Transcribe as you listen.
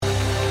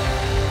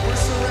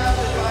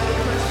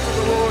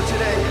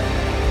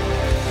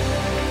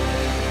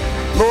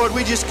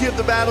Lord, we just give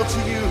the battle to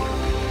you.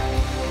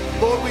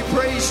 Lord, we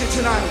praise you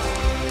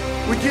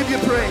tonight. We give you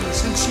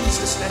praise in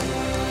Jesus' name.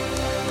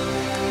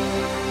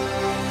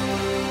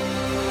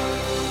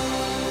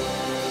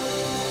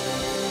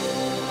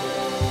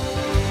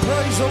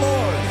 Praise the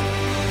Lord.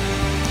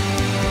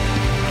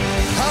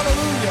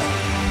 Hallelujah.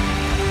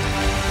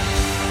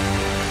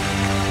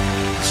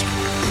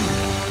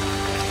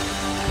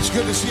 It's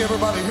good to see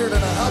everybody here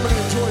tonight. How many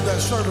enjoyed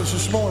that service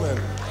this morning?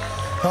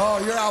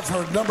 Oh, you're out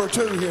for number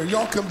 2 here.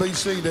 Y'all can be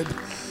seated.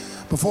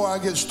 Before I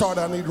get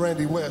started, I need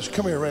Randy West.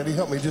 Come here, Randy.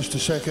 Help me just a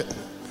second.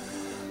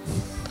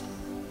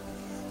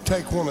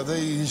 Take one of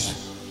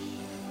these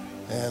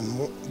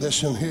and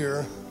this in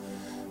here.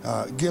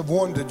 Give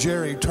one to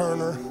Jerry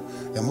Turner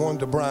and one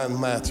to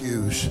Bryan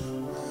Mathews.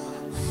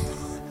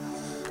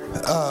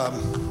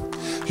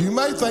 You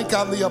may think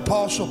I'm the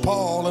Apostle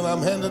Paul and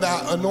I'm handing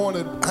out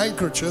anointed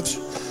handkerchiefs,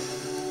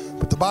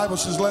 but the Bible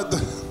says let the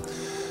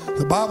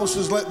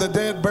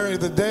dead bury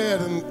the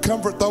dead and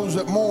comfort those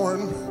that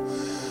mourn.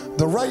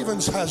 The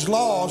Ravens has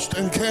lost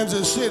and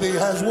Kansas City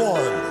has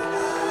won.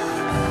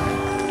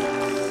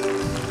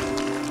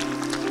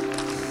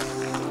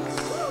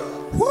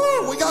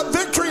 Woo, we got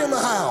victory in the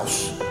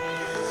house.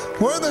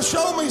 We're in the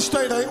show me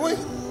state, ain't we?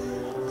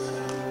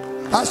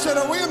 I said,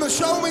 are we in the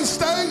show me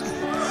state?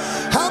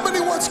 How many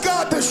wants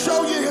God to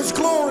show you his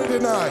glory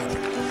tonight?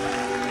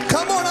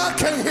 Come on, I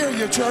can't hear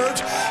you,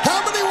 church.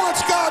 How many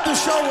wants God to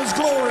show his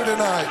glory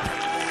tonight?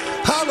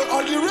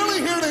 Are you really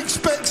here to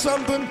expect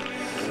something?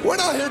 We're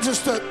not here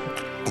just to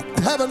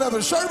have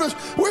another service.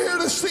 We're here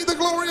to see the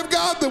glory of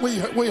God that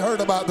we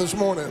heard about this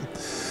morning.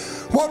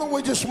 Why don't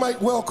we just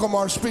welcome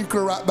our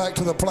speaker right back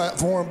to the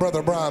platform,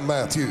 Brother Bryan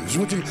Mathews.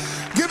 Would you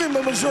give him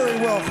a Missouri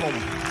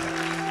welcome?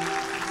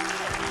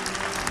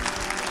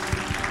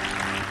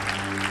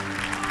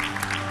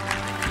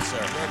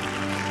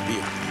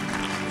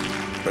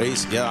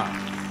 Praise God.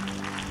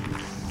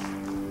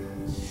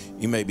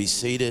 You may be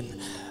seated.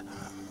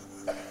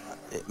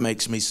 It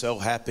makes me so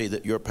happy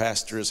that your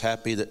pastor is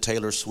happy that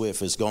Taylor Swift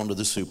has gone to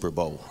the Super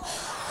Bowl.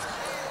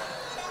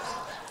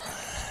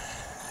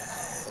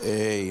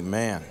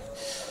 Amen.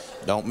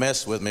 Don't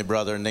mess with me,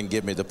 brother, and then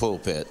give me the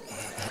pulpit.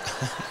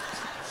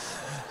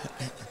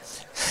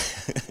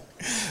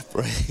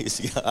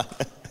 Praise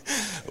God.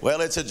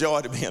 Well, it's a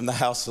joy to be in the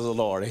house of the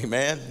Lord.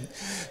 Amen.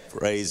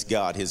 Praise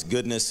God. His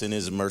goodness and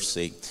his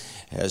mercy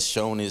has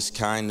shown his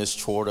kindness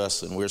toward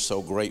us, and we're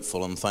so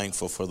grateful and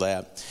thankful for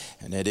that.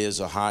 And it is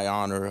a high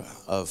honor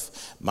of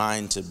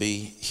mine to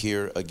be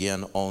here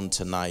again on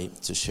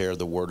tonight to share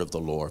the word of the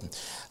Lord.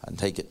 I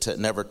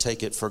never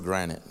take it for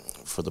granted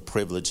for the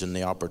privilege and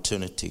the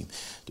opportunity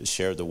to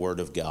share the word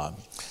of God.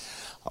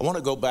 I want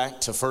to go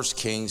back to 1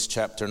 Kings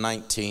chapter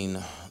 19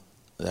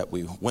 that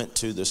we went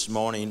to this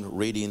morning,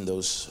 reading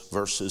those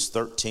verses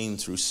 13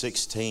 through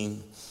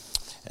 16.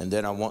 And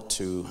then I want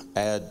to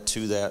add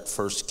to that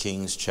 1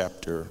 Kings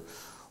chapter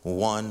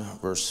 1,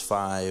 verse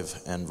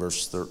 5 and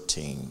verse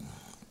 13.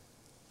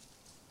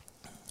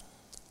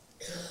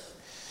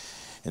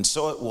 And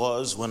so it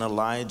was when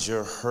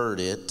Elijah heard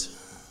it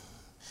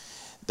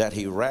that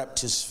he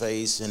wrapped his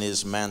face in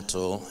his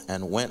mantle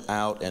and went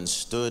out and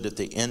stood at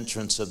the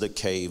entrance of the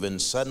cave.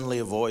 And suddenly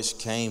a voice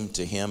came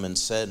to him and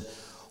said,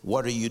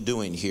 "What are you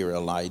doing here,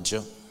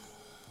 Elijah?"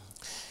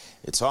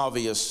 It's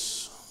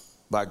obvious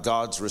by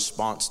God's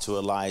response to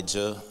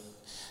Elijah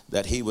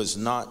that he was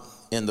not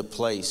in the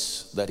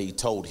place that he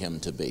told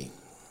him to be.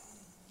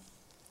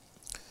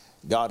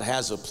 God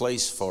has a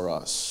place for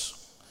us,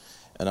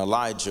 and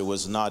Elijah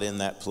was not in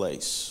that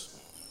place.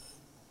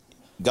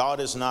 God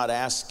is not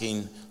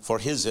asking for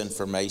his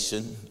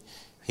information.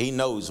 He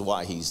knows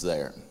why he's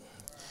there.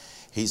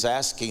 He's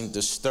asking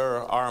to stir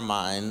our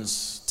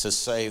minds to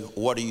say,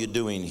 what are you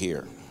doing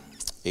here?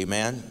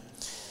 Amen.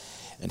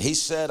 And he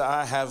said,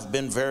 I have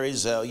been very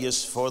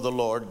zealous for the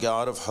Lord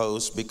God of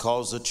hosts,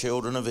 because the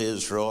children of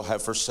Israel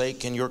have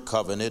forsaken your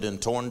covenant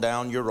and torn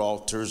down your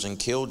altars and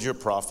killed your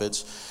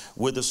prophets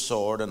with the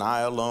sword, and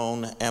I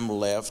alone am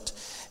left,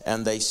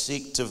 and they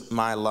seek to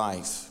my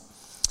life.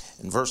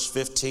 In verse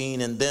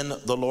 15, and then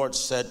the Lord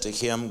said to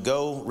him,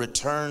 go,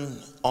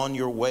 return on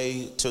your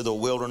way to the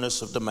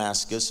wilderness of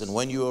Damascus, and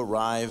when you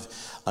arrive,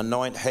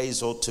 anoint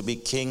Hazael to be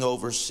king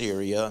over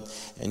Syria,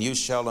 and you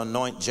shall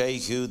anoint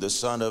Jehu the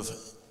son of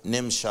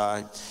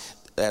Nimshi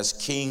as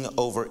king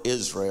over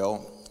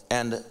Israel,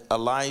 and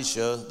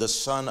Elijah the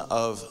son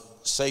of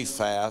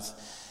Shaphat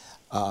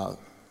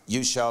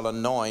you shall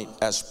anoint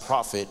as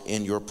prophet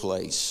in your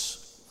place.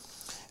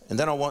 And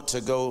then I want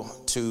to go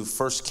to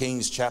 1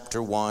 Kings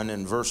chapter 1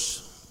 and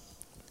verse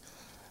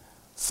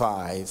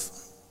 5.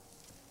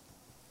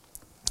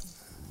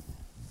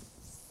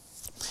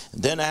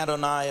 Then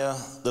Adoniah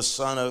the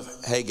son of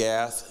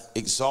Haggith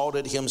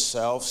exalted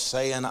himself,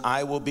 saying,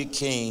 I will be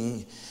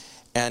king.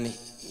 And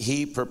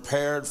he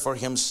prepared for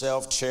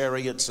himself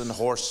chariots and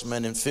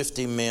horsemen and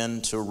 50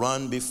 men to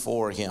run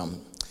before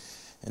him.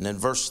 And in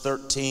verse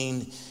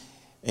 13,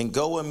 and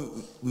go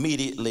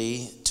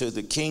immediately to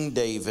the King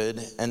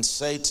David and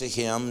say to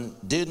him,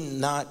 did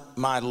not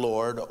my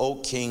Lord, O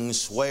king,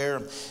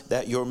 swear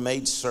that your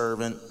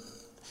maidservant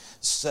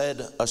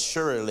said,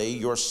 assuredly,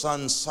 your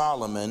son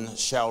Solomon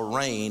shall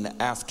reign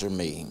after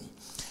me,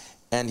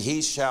 and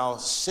he shall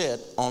sit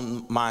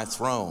on my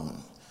throne.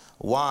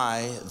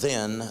 Why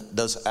then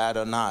does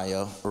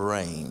Adonijah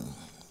reign?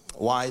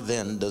 Why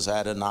then does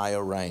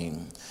Adonijah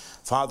reign?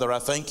 Father, I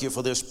thank you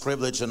for this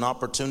privilege and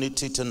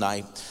opportunity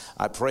tonight.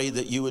 I pray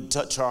that you would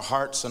touch our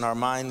hearts and our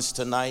minds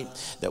tonight,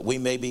 that we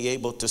may be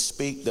able to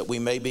speak, that we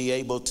may be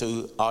able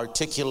to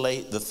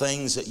articulate the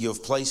things that you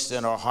have placed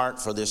in our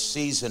heart for this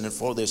season and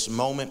for this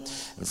moment.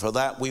 And for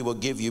that, we will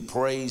give you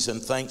praise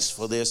and thanks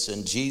for this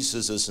in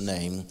Jesus'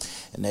 name.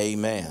 And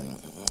amen.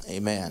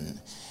 Amen.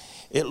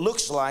 It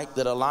looks like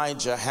that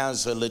Elijah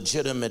has a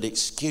legitimate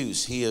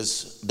excuse. He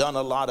has done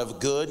a lot of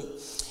good.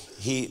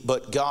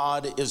 But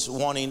God is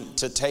wanting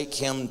to take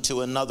him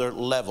to another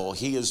level.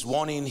 He is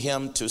wanting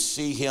him to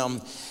see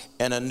him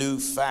in a new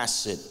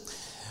facet.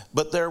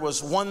 But there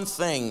was one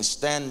thing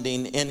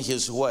standing in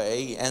his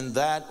way, and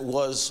that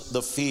was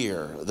the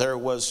fear. There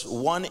was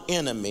one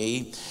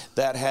enemy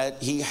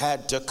that he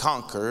had to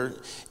conquer,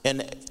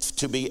 and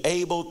to be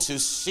able to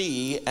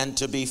see and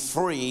to be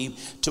free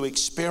to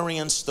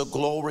experience the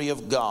glory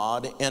of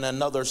God in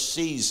another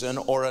season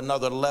or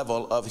another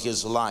level of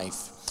his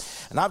life.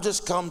 And I've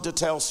just come to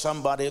tell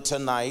somebody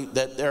tonight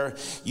that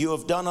you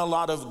have done a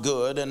lot of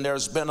good, and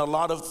there's been a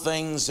lot of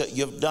things that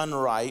you've done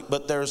right,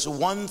 but there's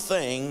one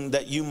thing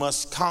that you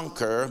must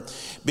conquer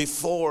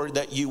before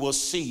that you will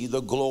see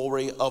the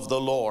glory of the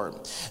Lord.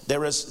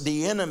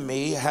 The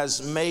enemy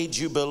has made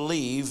you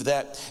believe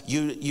that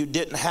you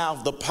didn't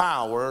have the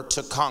power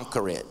to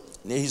conquer it.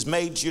 He's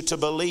made you to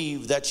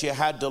believe that you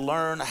had to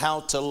learn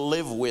how to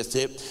live with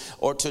it,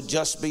 or to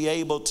just be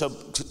able to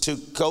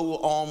go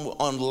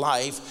on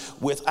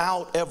life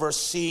without ever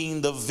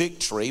seeing the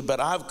victory. But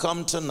I've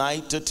come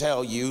tonight to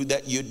tell you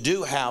that you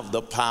do have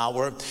the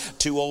power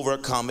to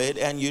overcome it,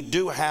 and you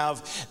do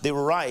have the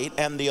right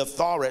and the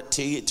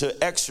authority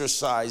to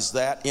exercise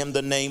that in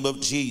the name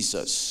of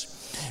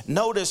Jesus.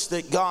 Notice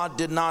that God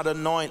did not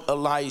anoint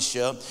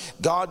Elisha.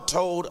 God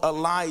told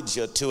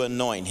Elijah to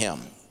anoint him.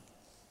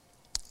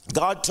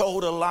 God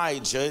told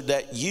Elijah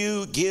that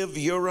you give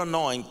your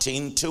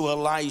anointing to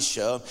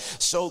Elisha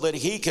so that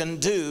he can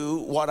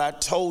do what I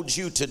told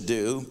you to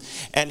do,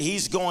 and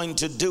he's going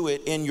to do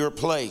it in your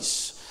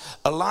place.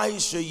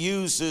 Elisha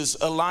uses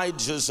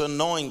Elijah's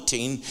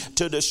anointing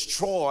to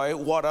destroy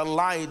what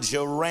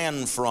Elijah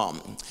ran from.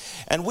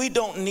 And we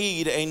don't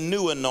need a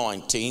new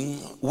anointing.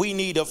 We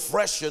need a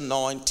fresh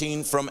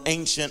anointing from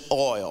ancient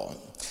oil.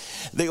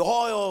 The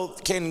oil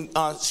can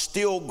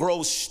still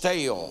grow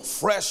stale.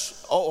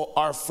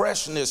 Our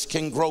freshness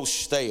can grow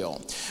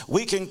stale.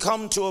 We can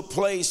come to a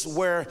place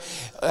where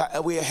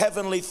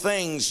heavenly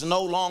things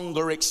no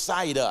longer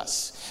excite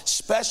us.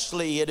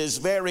 Especially, it is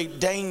very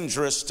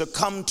dangerous to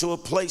come to a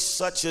place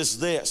such as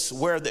this,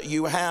 where that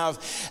you have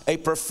a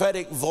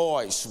prophetic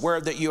voice, where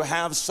that you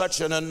have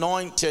such an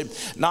anointed,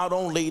 not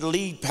only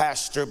lead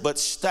pastor, but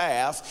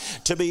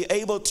staff, to be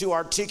able to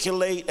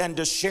articulate and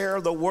to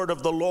share the word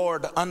of the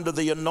Lord under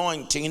the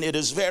anointing. It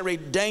is very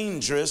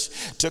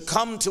dangerous to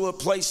come to a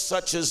place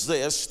such as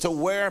this, to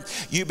where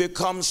you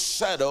become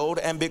settled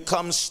and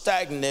become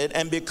stagnant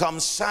and become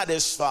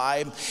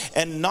satisfied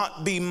and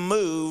not be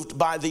moved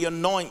by the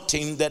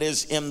anointing that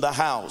is in the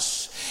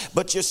house.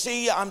 But you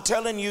see, I'm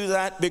telling you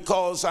that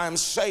because I'm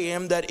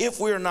saying that if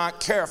we're not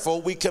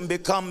careful, we can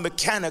become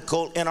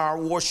mechanical in our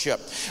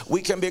worship.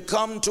 We can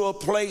become to a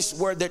place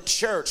where the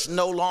church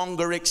no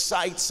longer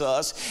excites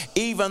us,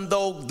 even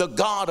though the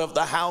God of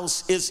the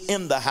house is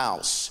in the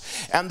house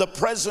and the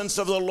presence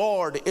of the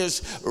Lord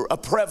is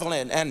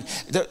prevalent. And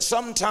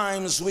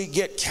sometimes we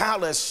get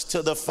callous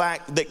to the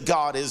fact that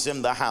God is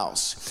in the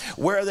house,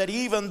 where that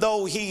even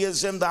though he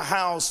is in the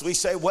house, we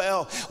say,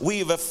 well,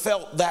 we've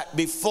felt that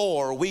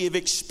before, we've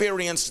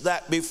experienced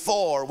that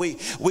before, we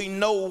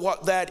know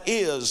what that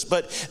is.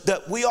 But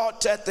that we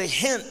ought to, at the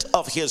hint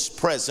of his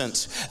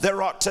presence,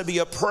 there ought to be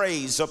a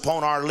praise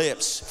upon our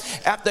lips.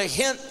 At the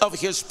hint of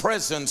his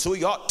presence,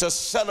 we ought to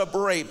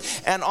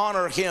celebrate and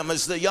honor him,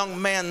 as the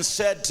young man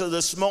said to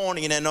this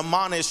morning and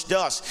admonished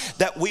us,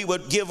 that we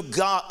would give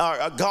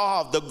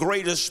God the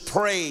greatest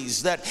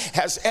praise that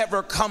has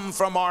ever come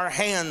from our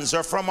hands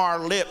or from our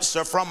lips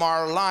or from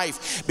our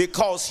life,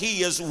 because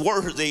he is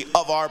worthy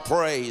of our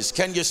praise.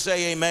 Can you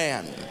say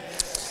amen?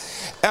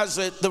 As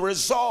the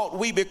result,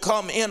 we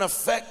become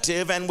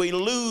ineffective and we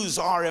lose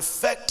our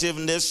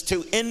effectiveness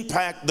to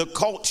impact the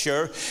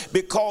culture,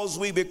 because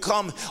we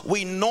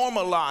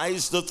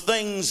normalize the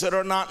things that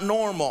are not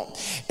normal.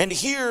 And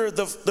here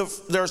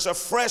there's a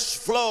fresh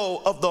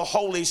flow of the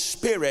Holy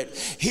Spirit.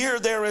 Here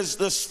there is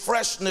this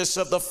freshness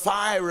of the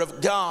fire of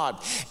God.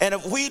 And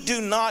if we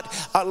do not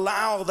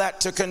allow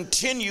that to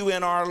continue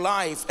in our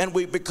life, and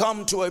we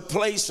become to a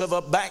place of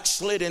a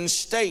backslidden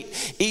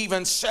state,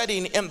 even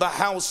setting in the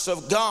house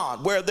of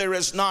God, where there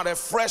is not a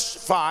fresh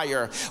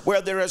fire,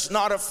 where there is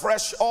not a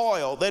fresh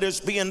oil that is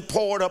being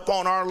poured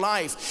upon our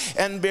life.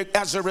 And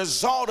as a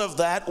result of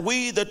that,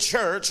 we, the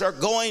church, are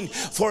going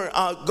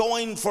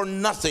for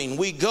nothing.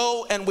 We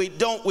go and we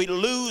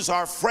lose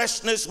our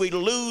freshness, we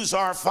lose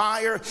our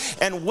fire,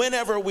 and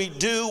whenever we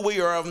do,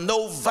 we are of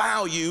no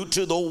value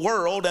to the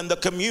world and the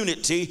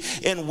community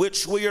in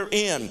which we are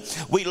in.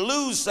 We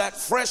lose that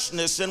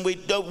freshness, and we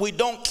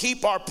don't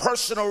keep our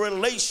personal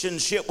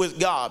relationship with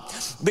God.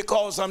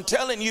 Because I'm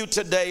telling you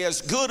today,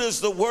 as good as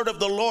the word of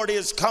the Lord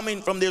is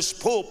coming from this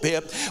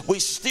pulpit, we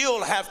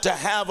still have to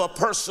have a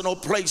personal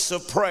place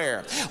of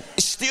prayer.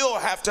 We still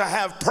have to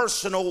have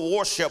personal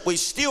worship. We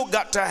still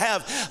got to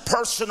have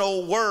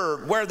personal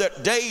word, where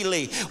that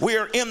daily we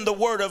are in the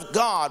word of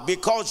God.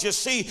 Because you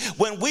see,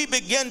 when we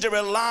begin to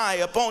rely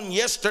upon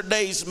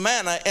yesterday's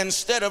manna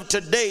instead of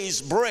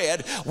today's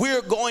bread,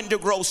 we're going to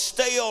grow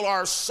stale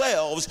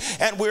ourselves,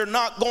 and we're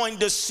not going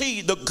to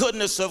see the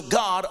goodness of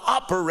God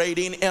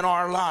operating in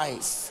our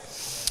life.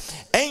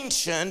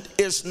 Ancient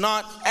is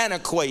not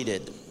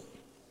antiquated,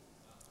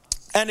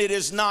 and it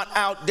is not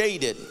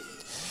outdated.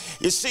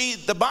 You see,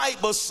 the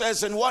Bible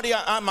says, and what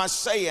am I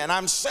saying?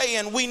 I'm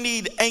saying we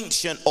need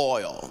ancient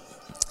oil.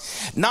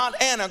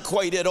 Not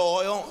antiquated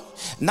oil,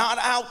 not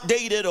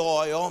outdated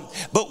oil,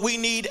 but we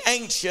need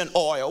ancient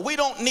oil. We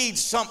don't need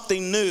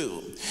something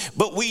new,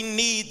 but we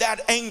need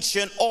that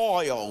ancient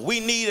oil. We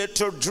need it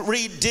to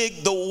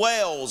redig the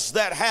wells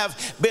that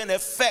have been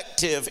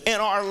effective in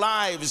our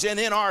lives and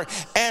in our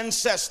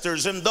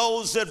ancestors and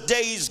those of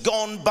days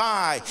gone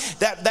by.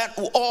 That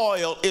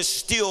oil is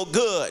still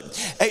good.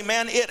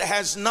 Amen. It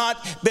has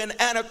not been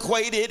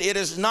antiquated. It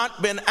has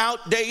not been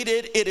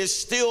outdated. It is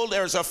still,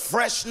 there's a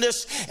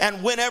freshness,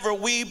 and whenever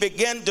we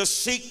begin to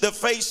seek the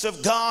face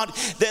of God,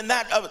 then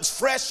that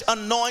fresh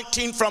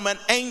anointing from an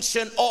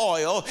ancient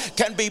oil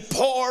can be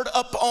poured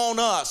upon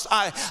us.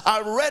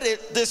 I read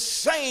it, this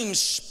same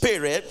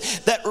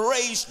Spirit that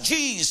raised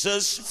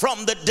Jesus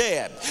from the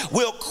dead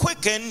will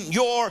quicken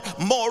your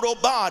mortal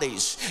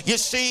bodies. You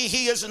see,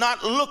 he is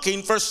not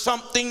looking for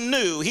something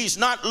new. He's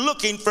not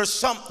looking for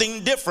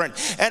something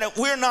different. And if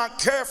we're not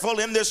careful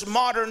in this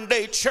modern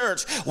day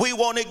church, we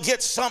want to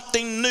get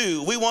something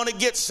new. We want to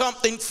get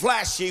something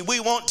flashy. We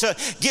want to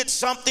get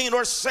something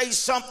or say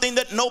something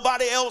that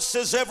nobody else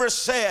has ever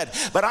said.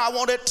 But I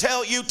want to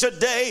tell you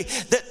today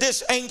that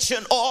this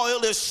ancient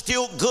oil is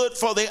still good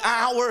for the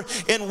hour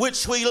in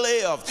which we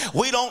live.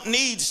 We don't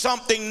need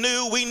something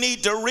new. We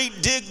need to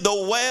redig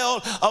the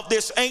well of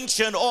this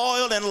ancient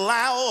oil and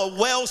allow a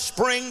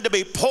wellspring to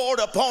be poured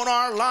upon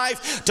our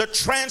life to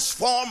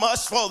transform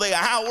us for the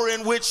hour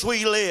in which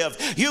we live.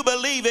 You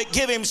believe it?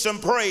 Give him some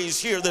praise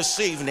here this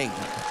evening.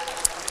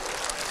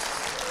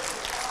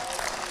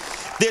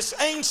 This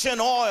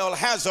ancient oil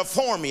has a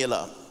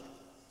formula.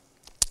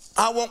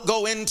 I won't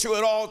go into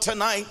it all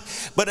tonight,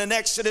 but in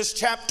Exodus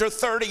chapter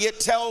 30, it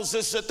tells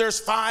us that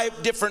there's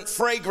 5 different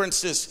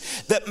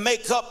fragrances that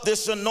make up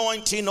this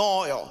anointing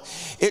oil.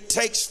 It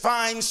takes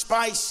fine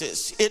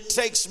spices. It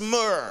takes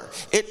myrrh.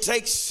 It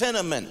takes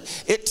cinnamon.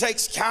 It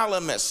takes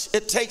calamus.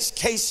 It takes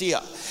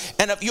cassia.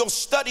 And if you'll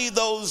study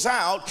those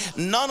out,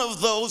 none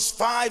of those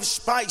 5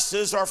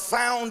 spices are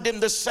found in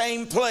the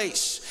same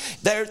place.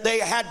 They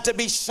had to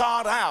be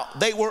sought out.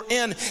 They were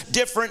in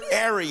different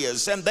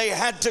areas, and they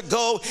had to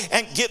go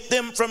and get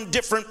them from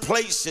different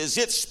places.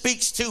 It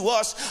speaks to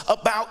us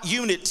about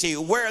unity,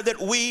 where that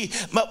we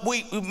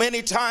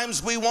many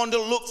times we want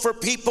to look for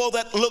people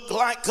that look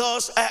like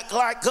us, act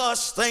like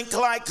us, think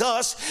like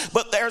us,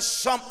 but there's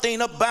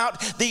something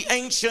about the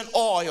ancient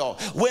oil.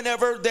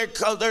 Whenever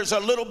there's a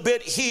little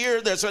bit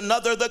here, there's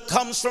another that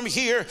comes from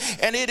here,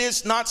 and it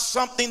is not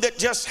something that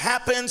just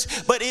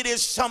happens, but it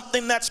is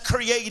something that's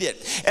created.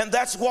 And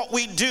that's what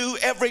we do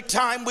every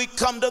time we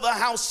come to the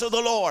house of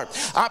the Lord.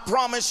 I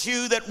promise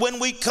you that when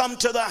we come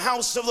to the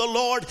house of the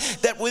Lord,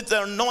 that with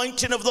the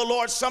anointing of the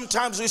Lord,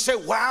 sometimes we say,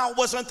 wow,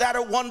 wasn't that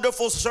a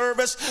wonderful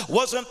service?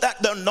 Wasn't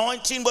that the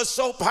anointing was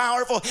so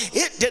powerful?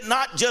 It did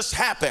not just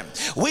happen.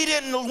 We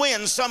didn't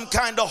win some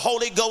kind of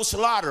Holy Ghost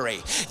lottery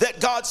that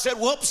God said,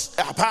 whoops,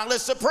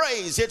 palace of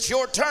praise, it's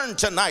your turn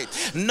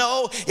tonight.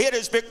 No, it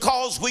is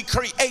because we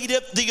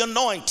created the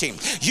anointing.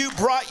 You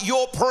brought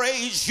your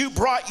praise, you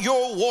brought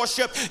your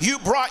worship, you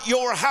brought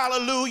your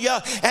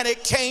hallelujah, and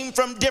it came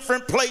from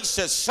different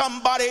places.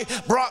 Somebody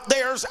brought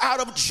theirs out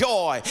of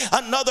joy.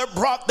 Another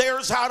brought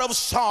theirs out of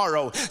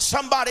sorrow.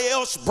 Somebody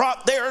else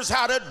brought theirs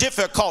out of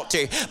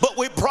difficulty. But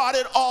we brought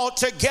it all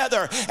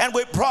together, and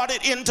we brought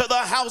it into the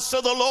house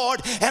of the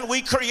Lord, and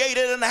we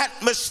created an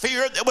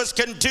atmosphere that was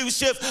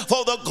conducive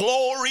for the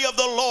glory of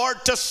the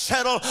Lord to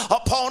settle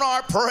upon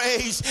our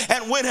praise.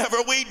 And whenever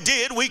we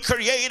did, we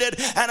created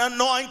an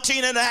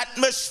anointing, an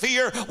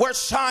atmosphere where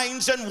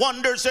signs and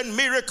wonders and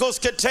miracles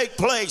could take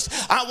place.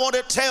 I want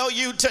to tell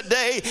you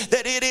today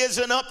that it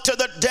isn't up to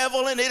the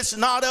devil, and it's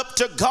not up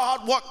to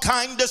God what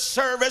kind of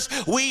service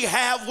we we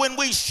have when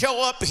we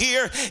show up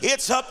here,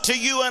 it's up to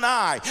you and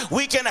I.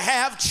 We can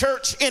have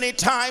church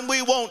anytime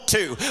we want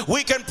to.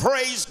 We can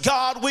praise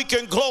God. We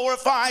can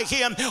glorify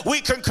Him. We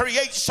can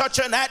create such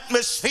an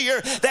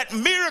atmosphere that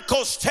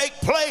miracles take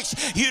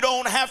place. You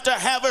don't have to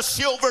have a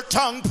silver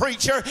tongue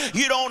preacher.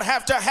 You don't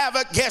have to have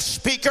a guest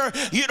speaker.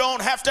 You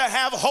don't have to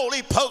have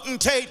holy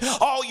potentate.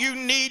 All you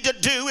need to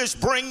do is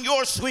bring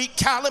your sweet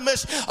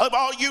calamus.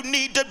 All you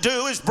need to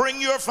do is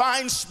bring your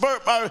fine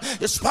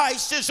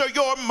spices or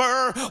your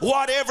myrrh,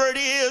 whatever it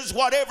is,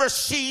 whatever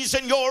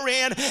season you're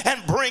in,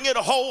 and bring it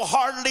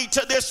wholeheartedly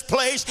to this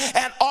place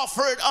and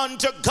offer it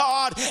unto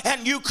God,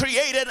 and you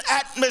create an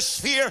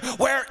atmosphere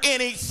where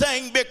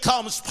anything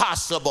becomes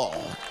possible.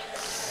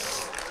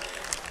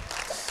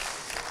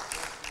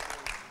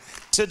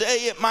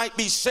 Today it might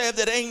be said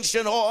that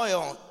ancient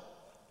oil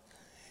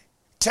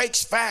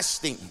takes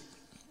fasting,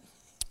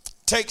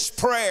 takes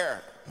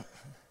prayer,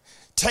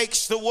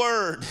 takes the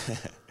word,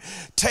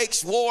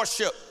 takes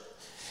worship,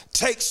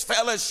 takes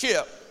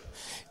fellowship.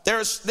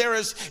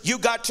 You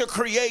got to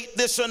create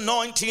this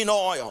anointing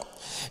oil.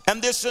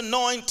 And this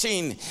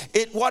anointing,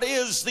 what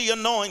is the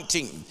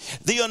anointing?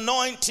 The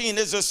anointing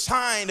is a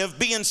sign of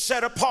being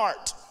set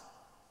apart.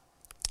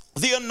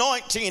 The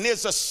anointing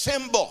is a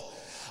symbol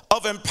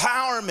of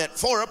empowerment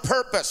for a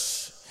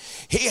purpose.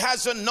 He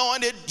has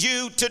anointed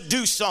you to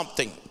do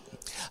something.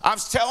 I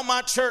tell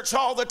my church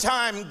all the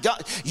time,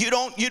 God, you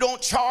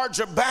don't charge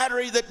a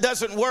battery that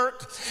doesn't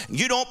work.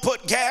 You don't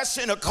put gas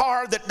in a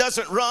car that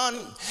doesn't run.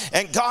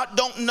 And God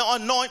don't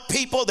anoint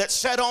people that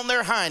sit on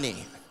their hiney.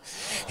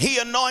 He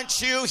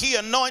anoints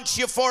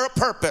you for a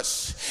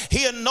purpose.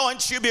 He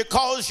anoints you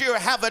because you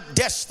have a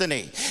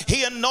destiny.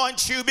 He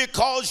anoints you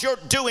because you're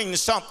doing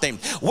something.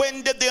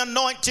 When did the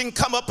anointing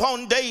come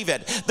upon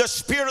David? The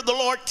Spirit of the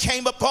Lord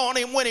came upon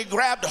him when he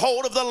grabbed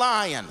hold of the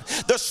lion.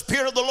 The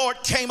Spirit of the Lord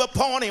came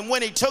upon him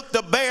when he took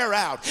the bear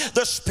out.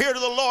 The Spirit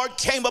of the Lord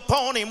came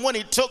upon him when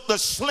he took the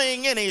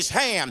sling in his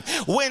hand.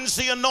 When's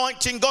the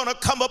anointing going to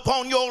come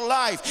upon your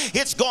life?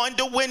 It's going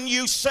to when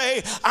you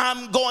say,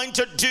 I'm going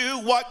to do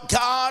what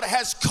God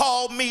has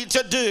called me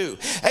to do.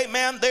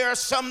 Amen. There are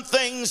some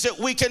things that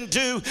we can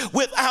do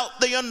without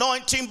the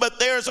anointing, but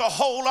there's a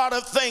whole lot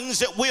of things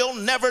that we'll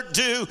never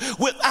do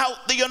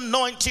without the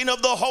anointing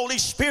of the Holy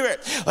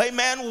Spirit.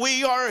 Amen.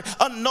 We are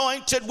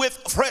anointed with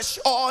fresh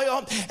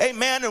oil.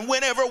 Amen. And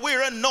whenever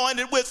we're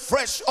anointed with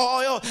fresh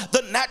oil,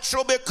 the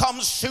natural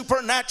becomes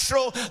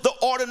supernatural. The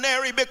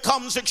ordinary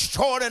becomes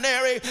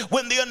extraordinary.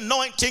 When the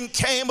anointing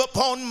came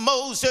upon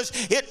Moses,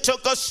 it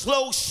took a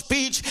slow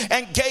speech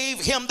and gave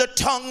him the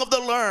tongue of the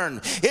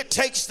learned. It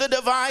takes the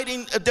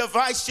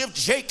divisive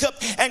Jacob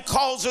and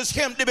causes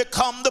him to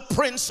become the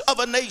prince of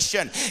a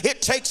nation.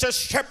 It takes a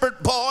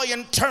shepherd boy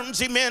and turns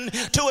him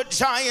into a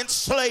giant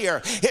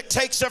slayer. It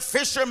takes a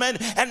fisherman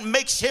and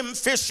makes him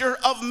fisher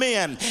of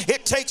men.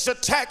 It takes a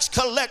tax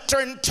collector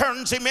and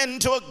turns him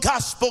into a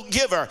gospel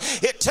giver.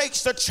 It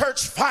takes the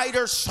church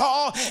fighter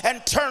Saul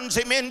and turns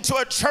him into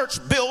a church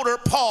builder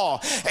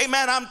Paul.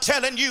 Amen. I'm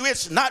telling you,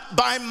 it's not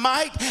by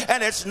might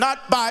and it's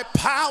not by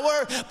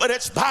power, but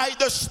it's by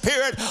the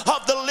Spirit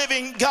of the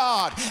living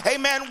God.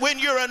 Amen. When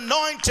you're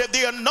anointed,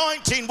 the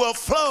anointing will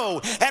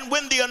flow. And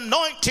when the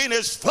anointing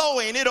is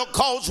flowing, it'll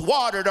cause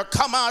water to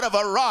come out of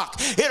a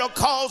rock. It'll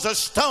cause a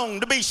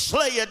stone to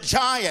slay a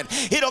giant.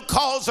 It'll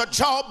cause a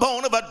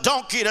jawbone of a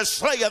donkey to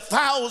slay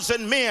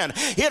 1,000 men.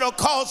 It'll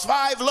cause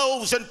 5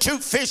 loaves and 2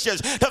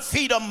 fishes to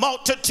feed a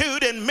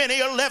multitude, and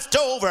many are left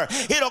over.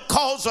 It'll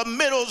cause a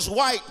middle's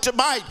white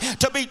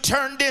to be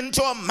turned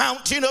into a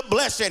mountain of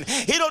blessing.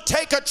 It'll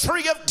take a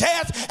tree of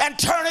death and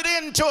turn it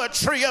into a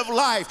tree of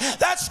life.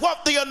 That's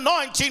what the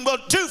anointing will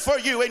do for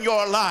you in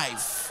your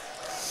life.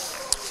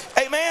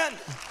 Amen.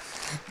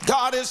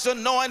 God has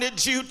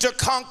anointed you to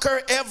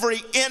conquer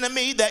every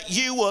enemy that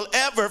you will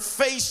ever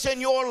face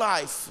in your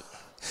life.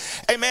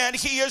 Amen.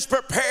 He has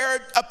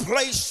prepared a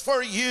place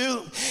for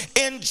you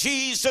in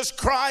Jesus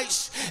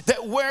Christ,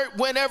 that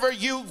whenever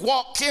you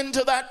walk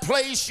into that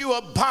place, you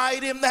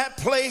abide in that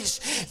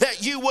place,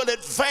 that you will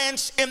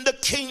advance in the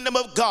kingdom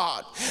of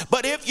God.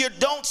 But if you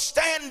don't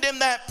stand in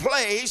that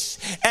place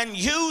and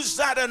use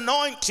that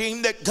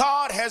anointing that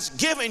God has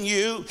given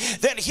you,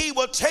 then He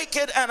will take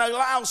it and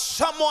allow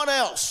someone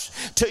else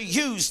to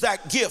use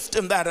that gift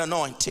and that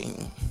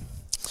anointing.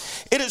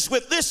 It is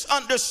with this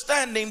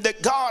understanding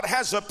that God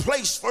has a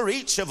place for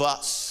each of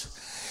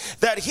us,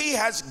 that He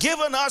has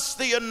given us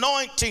the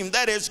anointing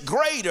that is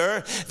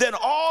greater than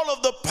all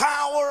of the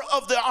power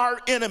of our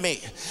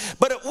enemy.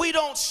 But if we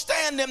don't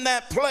stand in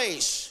that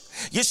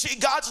place, you see,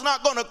 God's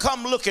not going to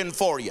come looking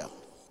for you.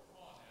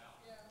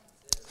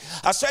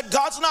 I said,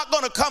 God's not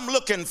going to come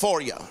looking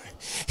for you.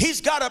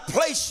 He's got a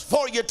place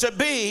for you to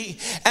be,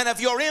 and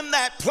if you're in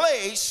that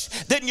place,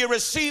 then you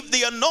receive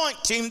the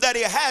anointing that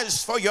He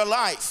has for your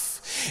life.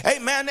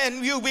 Amen.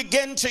 And you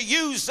begin to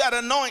use that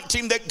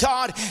anointing that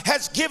God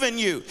has given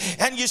you.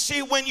 And you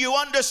see, when you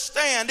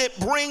understand, it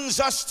brings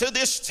us to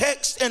this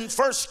text in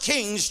 1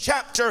 Kings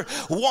chapter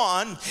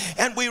 1.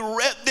 And we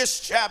read this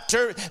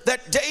chapter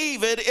that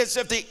David is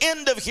at the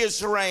end of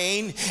his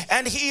reign.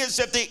 And he is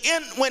at the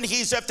end, when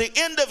he's at the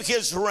end of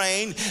his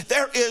reign,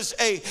 there is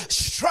a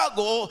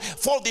struggle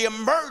for the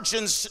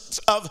emergence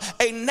of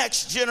a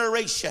next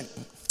generation.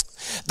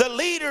 The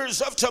leaders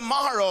of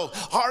tomorrow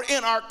are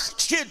in our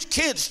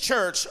kids'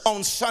 church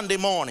on Sunday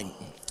morning.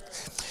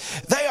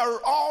 They are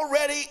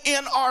already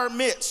in our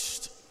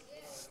midst.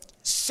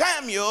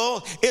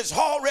 Samuel is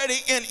already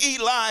in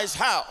Eli's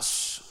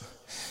house.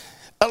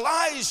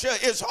 Elijah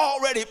is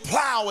already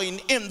plowing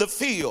in the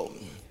field.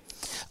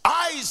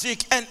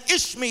 Isaac and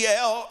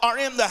Ishmael are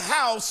in the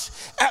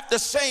house at the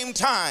same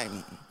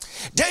time.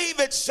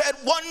 David said,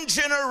 one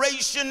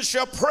generation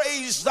shall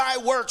praise thy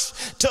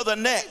works to the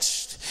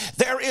next.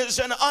 There is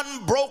an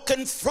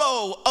unbroken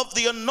flow of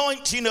the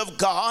anointing of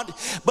God,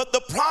 but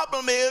the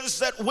problem is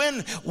that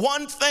when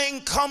one thing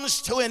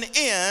comes to an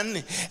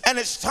end and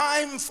it's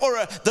time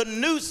for the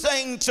new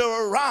thing to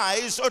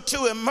arise or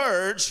to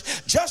emerge,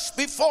 just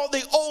before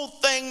the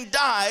old thing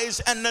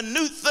dies and the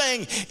new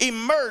thing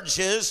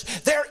emerges,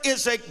 there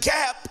is a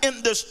gap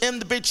in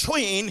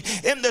between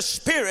in the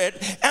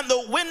spirit and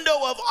the window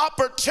of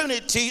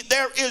opportunity.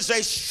 There is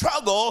a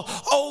struggle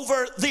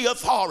over the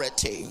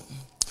authority.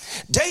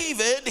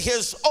 David, in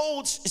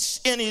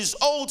his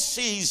old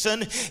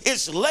season,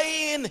 is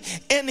laying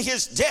in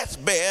his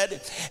deathbed,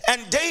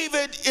 and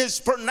David is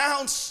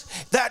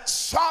pronounced that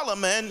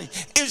Solomon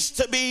is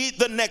to be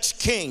the next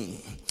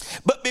king.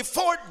 But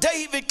before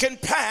David can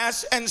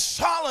pass and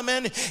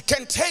Solomon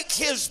can take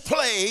his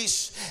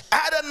place,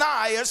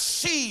 Adonijah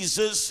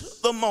seizes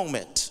the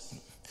moment.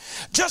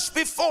 Just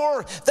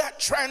before that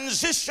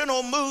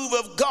transitional move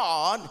of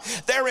God,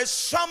 there is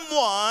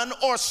someone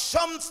or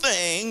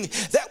something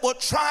that will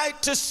try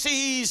to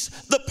seize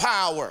the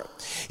power.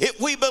 If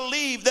we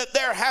believe that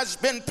there has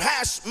been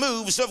past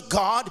moves of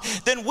God,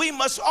 then we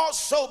must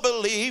also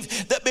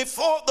believe that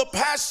before the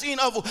passing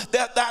of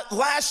that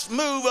last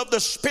move of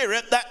the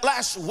Spirit, that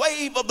last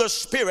wave of the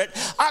Spirit,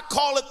 I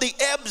call it the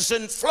ebbs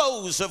and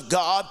flows of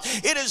God.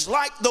 It is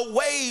like the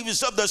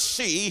waves of the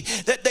sea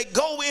that they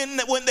go in.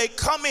 When they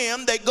come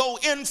in, they go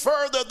in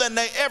further than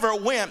they ever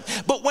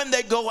went. But when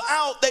they go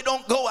out, they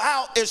don't go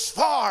out as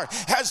far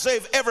as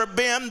they've ever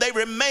been. They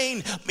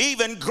remain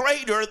even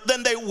greater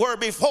than they were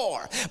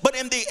before. But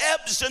in the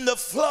ebbs and the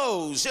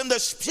flows, in the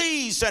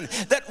season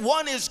that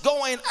one is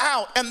going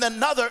out and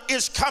another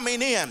is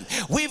coming in,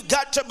 we've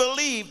got to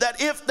believe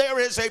that if there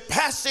is a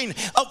passing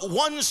of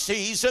one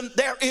season,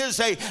 there is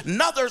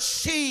another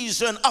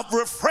season of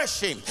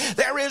refreshing.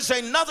 There is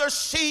another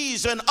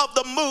season of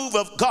the move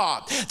of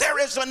God. There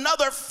is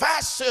another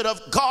facet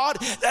of God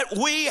that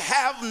we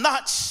have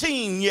not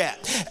seen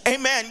yet.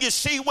 Amen. You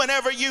see,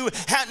 whenever you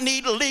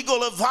need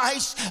legal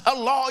advice, a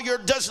lawyer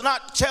does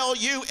not tell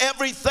you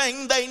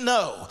everything they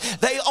know.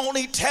 They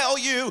only tell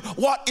you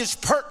what is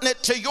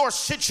pertinent to your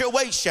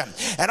situation.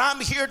 And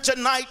I'm here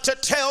tonight to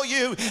tell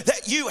you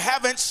that you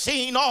haven't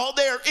seen all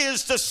there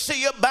is to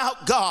see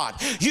about God.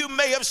 You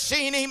may have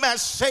seen him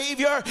as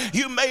Savior.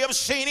 You may have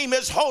seen him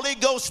as Holy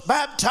Ghost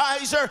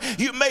baptizer.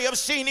 You may have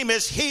seen him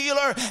as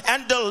healer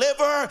and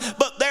deliverer,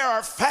 but there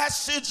are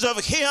facets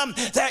of him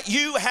that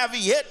you have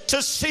yet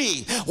to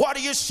see. What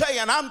are you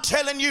saying? I'm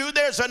telling you,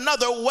 there's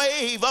another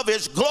wave of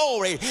his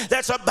glory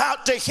that's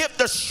about to hit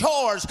the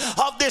shores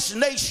of this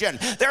nation.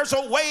 There's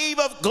a wave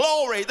of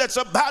glory that's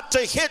about to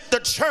hit the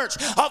church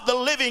of the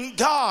living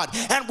God,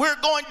 and we're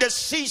going to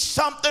see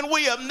something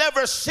we have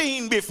never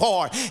seen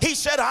before. He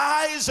said,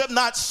 eyes have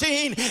not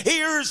seen,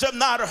 ears have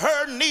not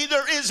heard,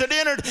 neither is it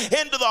entered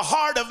into the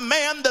heart of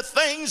man the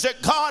things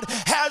that God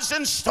has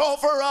in store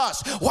for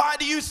us. Why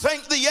do you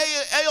think the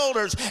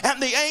elders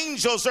and the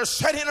angels are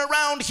sitting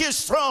around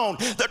his throne?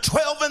 The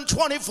 12 and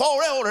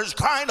 24 elders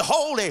crying,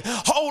 holy,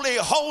 holy,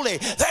 holy.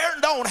 They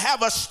don't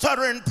have a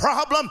stuttering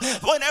problem.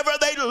 Whenever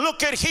they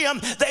look at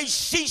him, they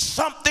see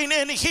something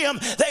in him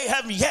they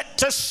have yet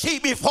to see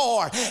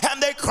before,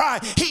 and they cry,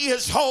 he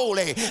is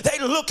holy. They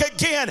look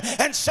again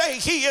and say,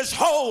 he is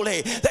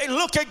holy. They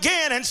look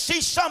again and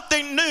see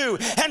something new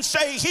and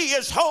say, he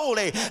is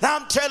holy. Now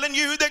I'm telling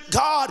you that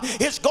God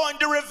is going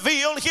to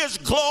reveal his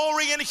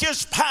glory and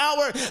his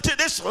power to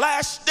this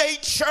last day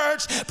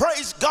church,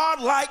 praise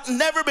God, like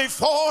never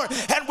before.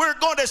 And we're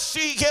going to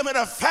see him in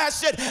a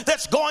facet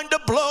that's going to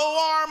blow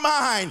our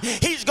mind.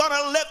 He's going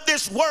to let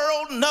this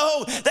world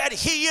know that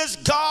he is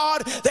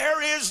God.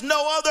 There is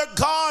no other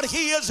God.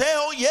 He is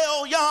El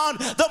Elyon,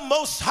 the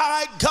Most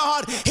High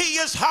God. He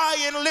is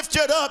high and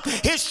lifted up.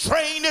 His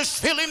train is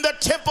filling the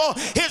temple.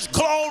 His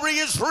glory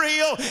is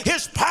real.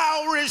 His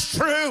power is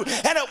true.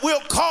 And it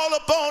will call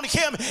upon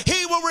him.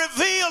 He will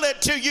reveal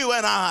it to you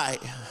and I.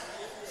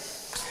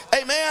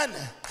 Amen.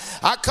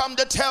 I come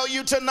to tell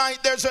you tonight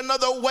there's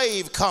another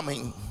wave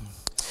coming.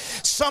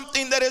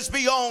 Something that is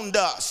beyond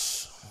us.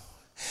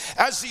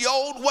 As the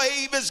old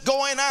wave is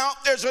going out,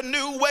 there's a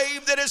new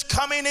wave that is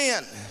coming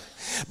in.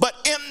 But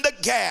in the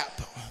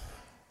gap,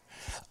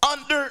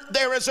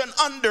 there is an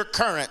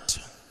undercurrent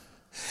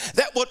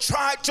that will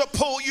try to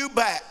pull you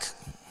back.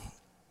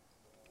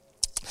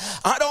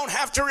 I don't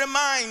have to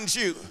remind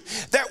you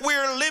that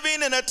we're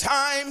living in a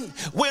time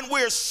when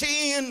we're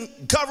seeing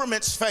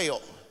governments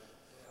fail,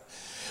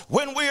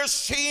 when we're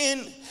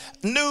seeing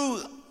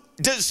new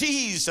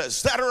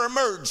diseases that are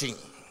emerging.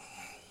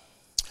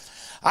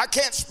 I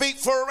can't speak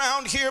for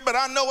around here, but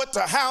I know at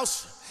the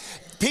house,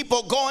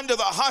 people go into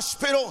the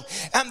hospital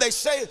and they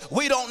say,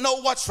 we don't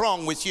know what's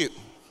wrong with you.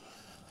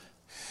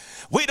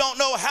 We don't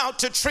know how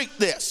to treat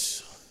this.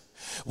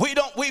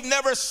 We've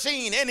never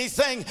seen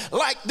anything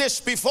like this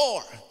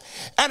before.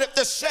 And at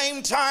the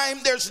same time,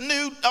 there's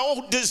new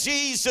old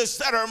diseases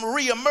that are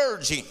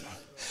reemerging.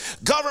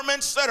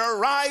 Governments that are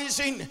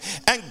rising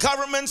and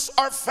governments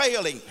are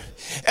failing.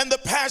 In the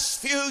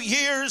past few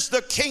years,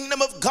 the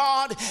kingdom of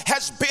God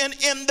has been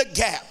in the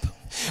gap.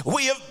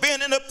 We have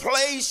been in a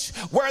place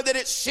where that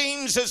it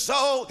seems as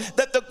though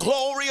that the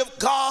glory of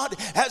God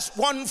has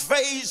one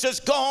phase has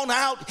gone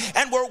out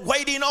and we're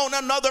waiting on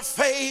another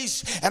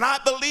phase. And I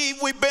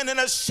believe we've been in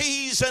a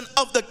season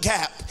of the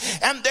gap,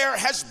 and there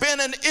has been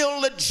an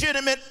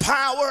illegitimate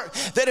power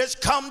that has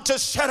come to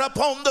set up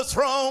on the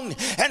throne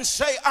and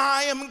say,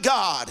 I am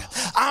God.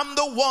 I'm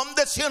the one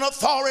that's in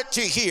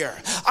authority here.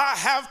 I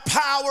have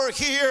power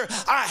here.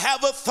 I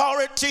have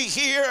authority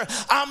here.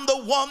 I'm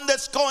the one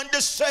that's going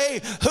to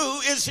say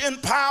who is in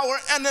power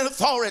and in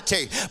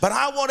authority. But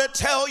I want to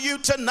tell you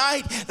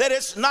tonight that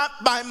it's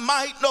not by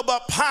might nor by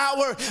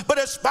power, but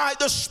it's by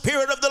the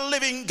Spirit of the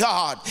living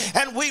God.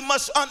 And we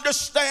must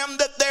understand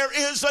that there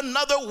is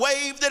another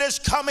wave that is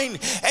coming.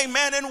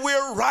 Amen. And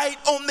we're right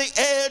on the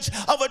edge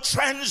of a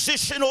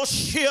transitional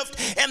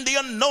shift in the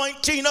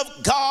anointing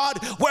of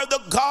God, where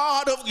the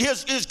God of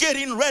his is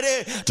getting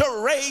ready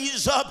to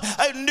raise up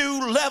a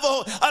new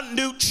level, a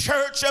new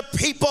church of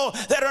people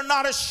that are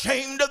not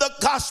ashamed of the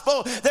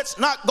gospel, that's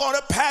not going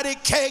to patty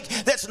cake,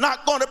 that's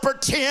not going to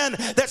pretend,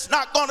 that's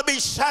not going to be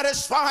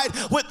satisfied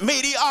with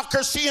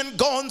mediocrity and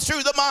going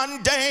through the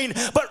mundane,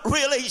 but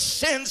really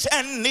sense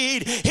and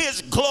need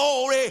his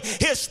glory,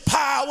 his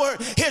power,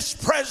 his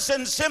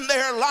presence in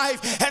their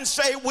life, and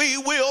say, we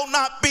will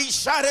not be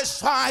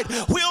satisfied.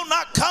 We'll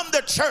not come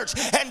to church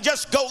and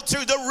just go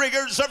through the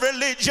rigors of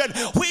religion.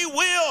 We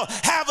will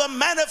have a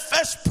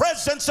manifest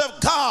presence of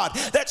God,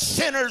 that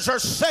sinners are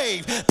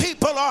saved,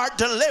 people are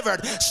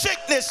delivered,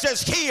 sickness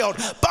is healed,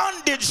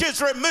 bondage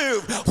is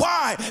removed.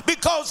 Why?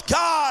 Because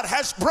God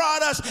has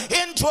brought us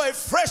into a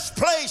fresh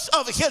place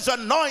of his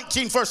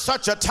anointing for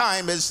such a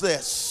time as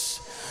this.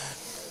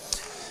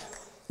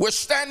 We're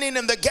standing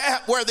in the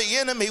gap where the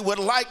enemy would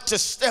like to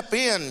step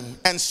in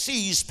and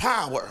seize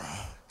power.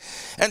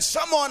 And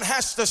someone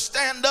has to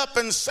stand up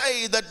and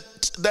say that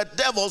the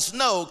devil's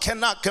no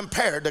cannot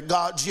compare to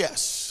God's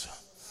yes.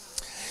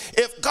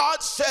 If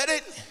God said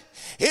it,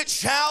 it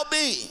shall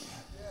be.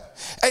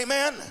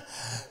 Amen.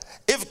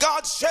 If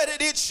God said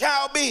it, it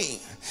shall be.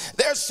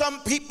 There's some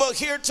people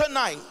here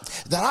tonight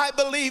that I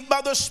believe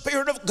by the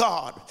Spirit of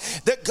God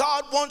that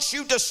God wants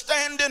you to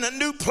stand in a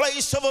new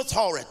place of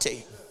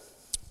authority.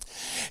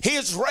 He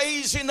is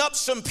raising up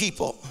some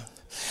people.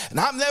 And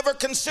I've never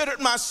considered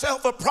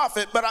myself a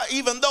prophet, but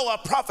even though I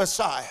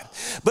prophesy.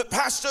 But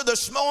Pastor,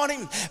 this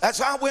morning,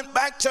 as I went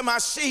back to my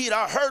seat,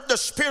 I heard the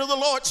Spirit of the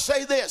Lord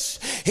say this.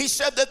 He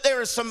said that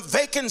there are some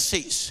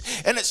vacancies,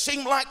 and it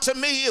seemed like to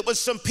me it was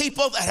some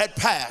people that had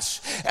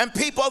passed and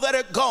people that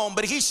had gone.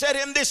 But he said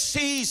in this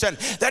season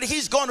that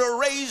he's going to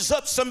raise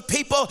up some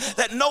people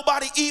that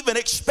nobody even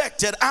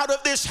expected out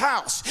of this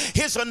house.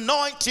 His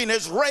anointing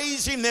is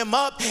raising them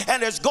up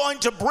and is going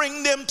to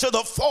bring them to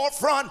the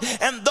forefront,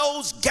 and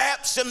those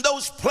gaps in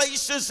those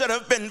places that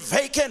have been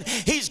vacant,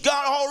 he's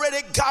already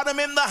got them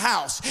in the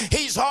house.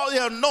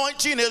 The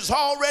anointing is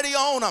already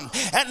on them,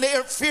 and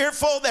they're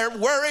fearful, they're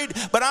worried,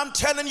 but I'm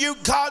telling you,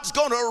 God's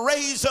going to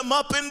raise them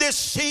up in this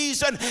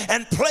season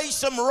and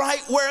place them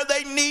right where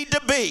they need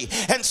to be.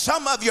 And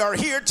some of you are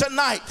here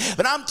tonight,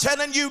 but I'm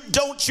telling you,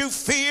 don't you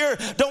fear,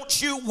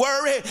 don't you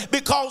worry,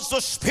 because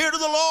the Spirit of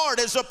the Lord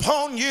is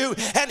upon you,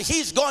 and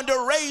he's going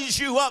to raise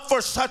you up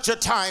for such a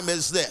time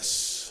as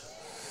this.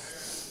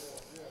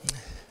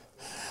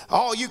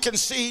 Oh, you can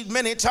see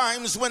many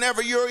times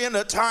whenever you're in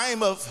a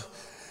time of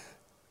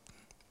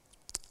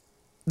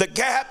the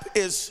gap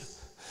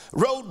is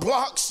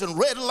roadblocks and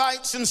red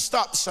lights and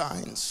stop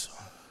signs.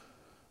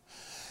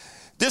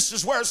 This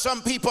is where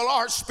some people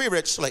are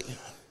spiritually.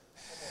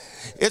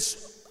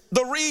 It's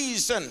the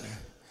reason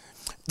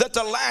that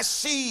the last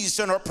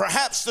season, or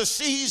perhaps the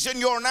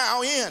season you're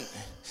now in,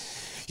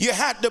 you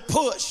had to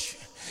push,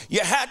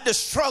 you had to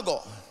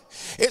struggle.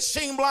 It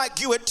seemed like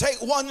you would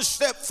take one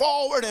step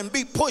forward and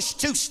be pushed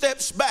 2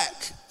 steps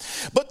back.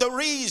 But the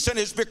reason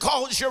is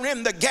because you're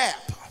in the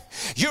gap.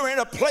 You're in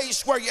a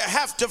place where you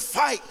have to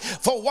fight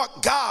for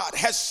what God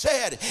has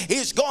said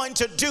He's going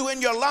to do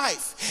in your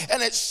life.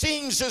 And it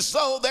seems as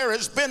though there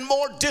has been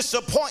more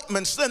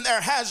disappointments than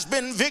there has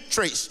been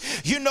victories.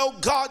 You know,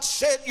 God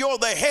said you're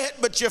the head,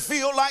 but you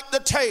feel like the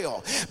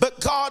tail. But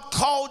God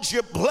called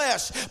you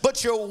blessed,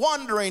 but you're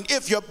wondering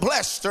if you're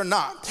blessed or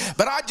not.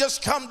 But I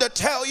just come to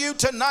tell you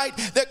tonight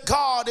that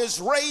God is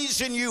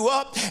raising you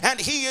up, and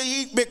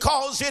he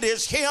because it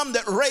is Him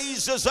that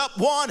raises up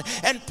one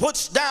and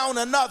puts down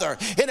another.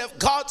 And if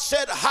God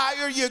said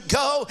higher you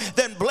go,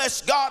 then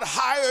bless God,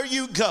 higher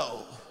you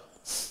go.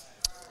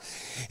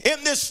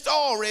 In this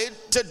story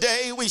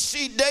today, we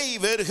see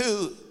David,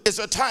 who is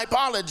a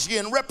typology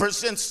and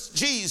represents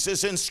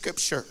Jesus in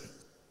Scripture.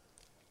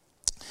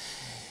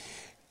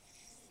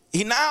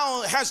 He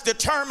now has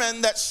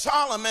determined that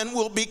Solomon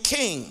will be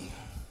king.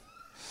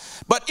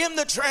 But in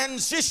the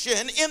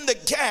transition, in the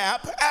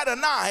gap,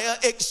 Adonijah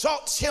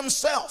exalts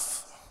himself.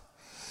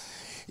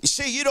 You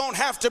see, you don't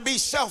have to be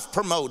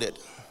self-promoted.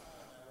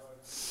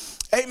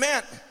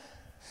 Amen.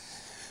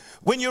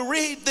 When you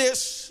read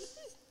this,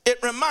 it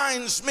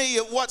reminds me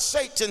of what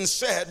Satan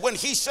said when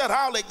he said,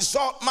 I'll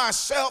exalt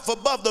myself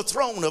above the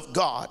throne of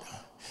God.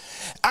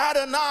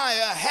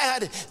 Adonijah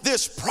had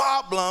this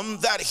problem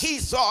that he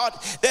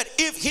thought that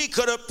if he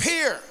could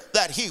appear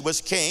that he was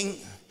king,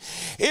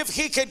 if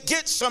he could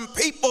get some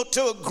people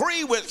to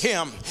agree with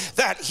him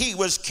that he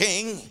was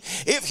king,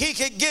 if he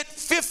could get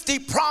 50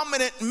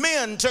 prominent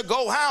men to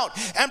go out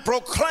and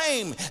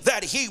proclaim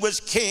that he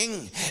was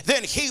king,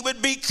 then he would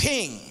be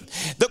king.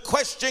 The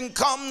question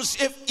comes,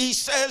 if he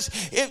says,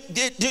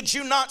 did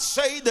you not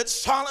say that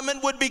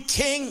Solomon would be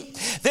king?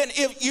 Then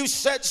if you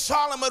said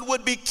Solomon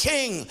would be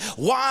king,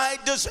 why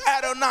does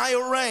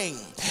Adonijah reign?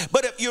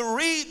 But if you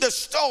read the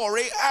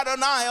story,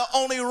 Adonijah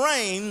only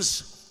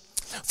reigns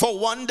for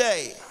one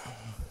day.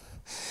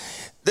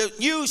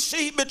 That you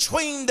see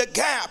between the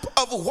gap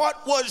of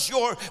what was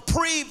your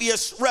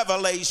previous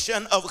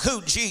revelation of who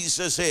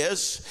Jesus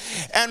is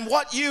and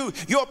what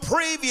your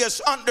previous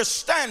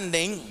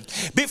understanding,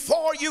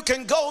 before you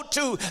can go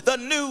to the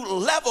new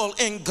level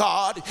in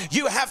God,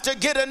 you have to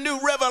get a new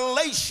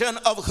revelation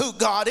of who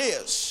God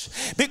is.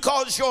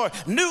 Because your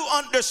new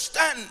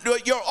understanding,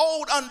 your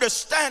old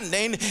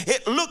understanding,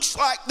 it looks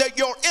like that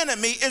your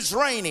enemy is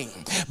reigning.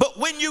 But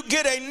when you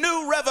get a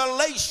new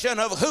revelation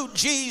of who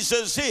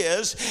Jesus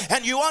is,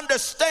 and you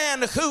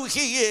understand who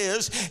He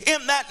is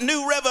in that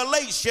new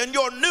revelation,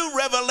 your new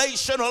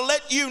revelation will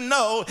let you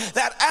know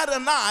that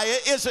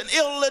Adonijah is an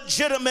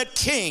illegitimate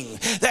king,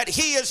 that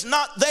he is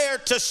not there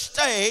to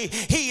stay,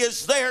 he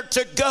is there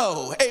to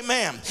go.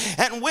 Amen.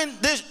 And when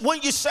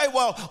you say,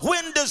 well,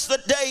 when does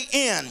the day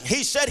end?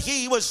 He said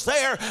he was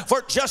there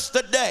for just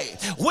a day.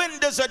 When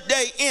does a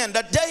day end?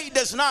 A day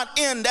does not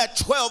end at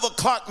 12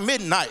 o'clock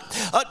midnight.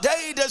 A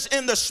day does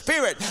in the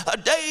spirit. A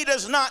day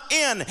does not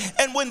end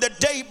and when the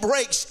day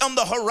breaks on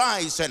the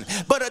horizon.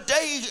 But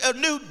a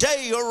new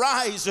day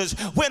arises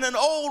when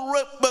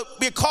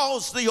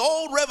because the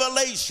old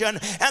revelation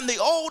and the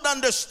old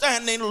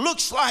understanding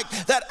looks like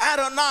that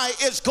Adonai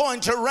is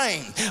going to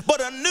reign.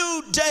 But a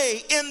new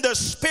day in the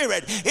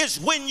spirit is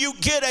when you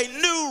get a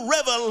new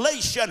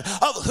revelation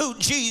of who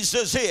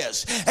Jesus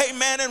is.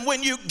 Amen. And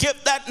when you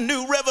get that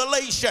new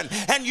revelation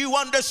and you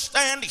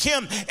understand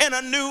Him in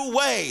a new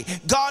way,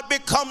 God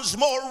becomes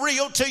more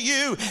real to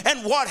you,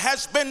 and what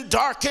has been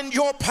darkened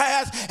your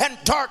path and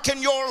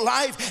darkened your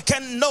life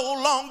can no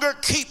longer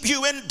keep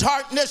you in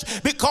darkness,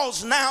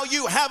 because now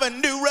you have a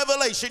new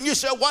revelation. You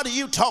say, what are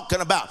you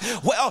talking about?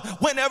 Well,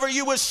 whenever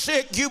you were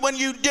sick, when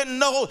you didn't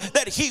know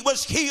that He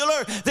was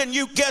healer, then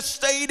you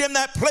stayed in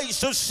that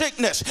place of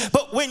sickness.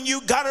 But when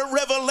you got a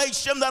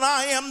revelation that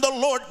I am the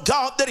Lord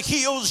God that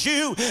heals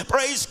you,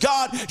 praise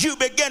God, you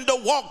begin to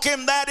walk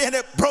in that, and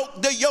it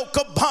broke the yoke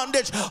of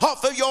bondage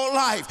off of your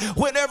life.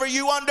 Whenever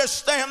you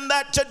understand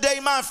that today,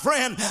 my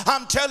friend,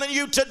 I'm telling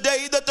you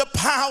today that the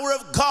power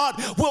of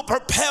God will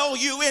propel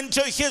you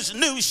into His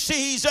new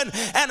season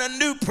and a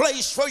new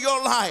place for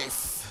your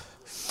life.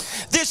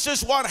 This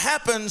is what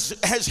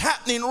is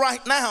happening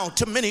right now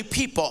to many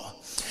people.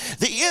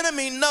 The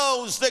enemy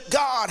knows that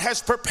God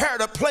has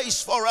prepared a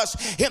place for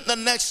us in the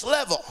next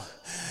level.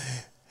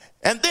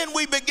 And then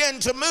we begin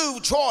to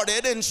move toward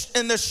it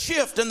in the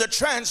shift and the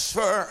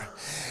transfer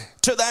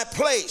to that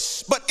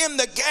place. But in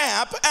the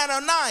gap,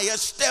 Adonijah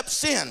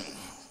steps in.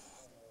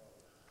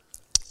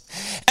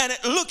 And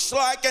it looks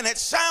like, and it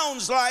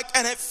sounds like,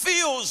 and it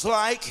feels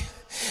like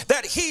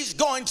that he's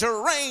going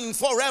to reign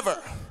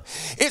forever.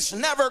 It's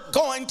never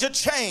going to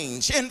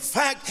change. In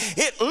fact,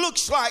 it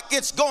looks like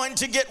it's going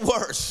to get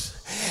worse.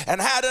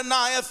 And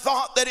Adonijah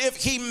thought that if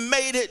he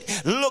made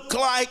it look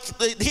like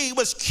that he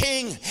was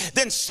king,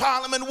 then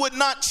Solomon would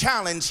not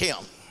challenge him.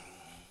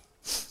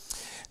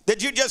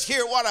 Did you just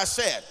hear what I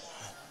said?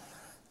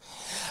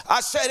 I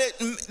said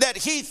that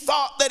he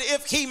thought that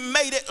if he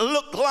made it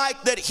look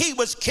like that he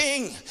was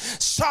king,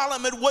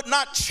 Solomon would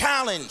not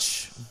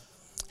challenge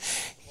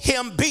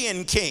him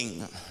being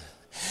king.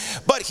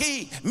 But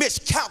he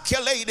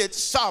miscalculated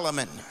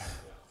Solomon.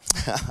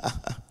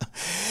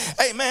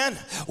 Amen.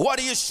 What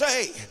do you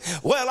say?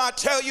 Well, I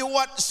tell you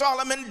what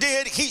Solomon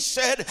did. He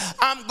said,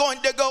 I'm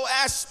going to go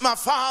ask my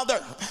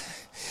father,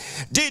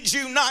 did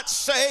you not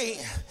say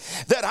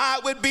that I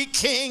would be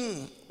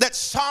king? That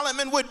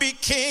Solomon would be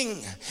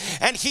king?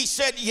 And he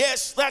said,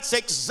 yes, that's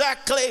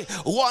exactly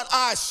what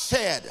I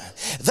said.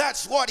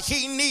 That's what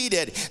he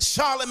needed.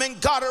 Solomon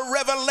got a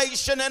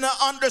revelation and an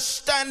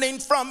understanding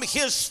from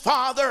his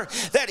father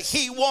that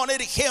he wanted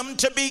him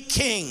to be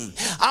king.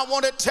 I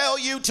want to tell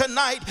you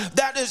tonight,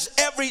 that is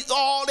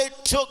all it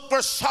took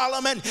for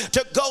Solomon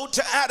to go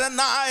to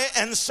Adonai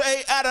and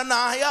say,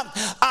 Adonai,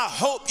 I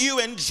hope you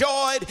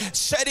enjoyed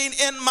sitting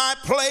in my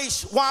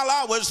place while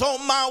I was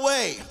on my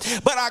way.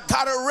 But I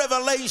got a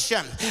revelation.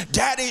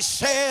 Daddy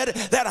said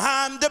that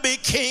I'm to be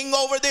king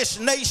over this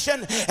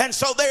nation, and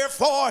so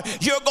therefore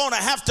you're going to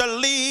have to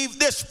leave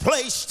this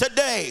place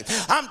today.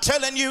 I'm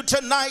telling you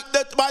tonight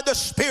that by the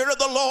Spirit of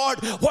the Lord,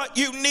 what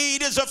you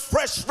need is a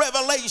fresh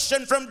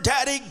revelation from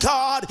Daddy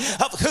God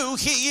of who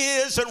he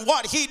is and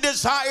what he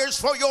desires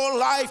for your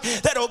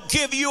life, that'll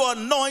give you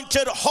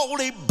anointed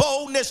holy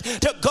boldness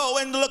to go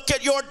and look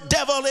at your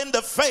devil in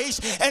the face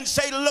and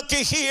say,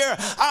 looky here,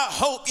 I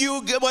hope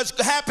you was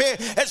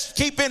happy as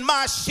keeping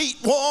my seat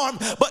warm,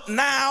 but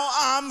now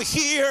I'm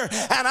here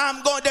and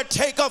I'm going to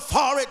take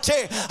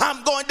authority.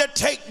 I'm going to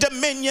take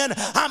dominion.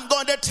 I'm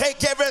going to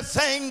take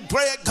everything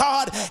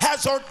God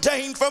has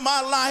ordained for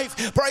my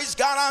life. Praise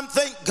God. I'm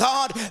thank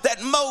God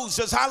that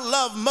Moses, I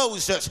love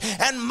Moses,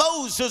 and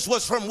Moses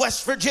was from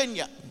West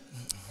Virginia.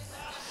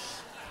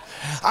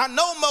 I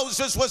know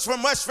Moses was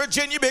from West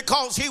Virginia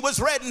because he was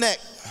redneck.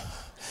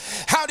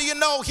 How do you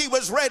know he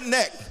was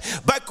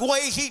redneck? By the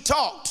way he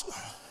talked.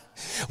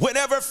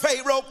 Whenever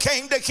Pharaoh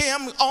came to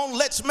him on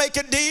let's make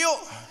a deal,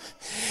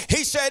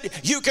 he said,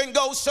 you can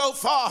go so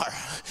far,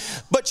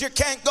 but you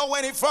can't go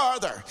any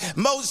farther.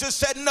 Moses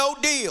said, no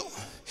deal.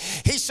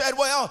 He said,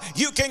 well,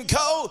 you can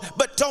go,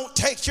 but don't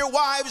take your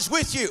wives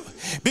with you,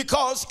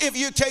 because if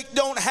you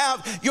don't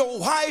have your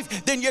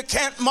wife, then you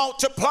can't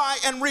multiply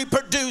and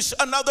reproduce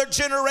another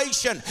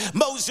generation.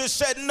 Moses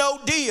said, no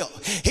deal.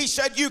 He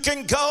said, you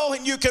can go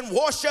and you can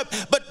worship,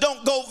 but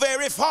don't go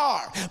very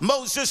far.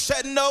 Moses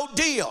said, no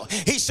deal.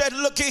 He said,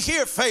 looky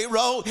here,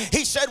 Pharaoh.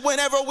 He said,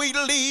 whenever we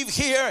leave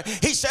here,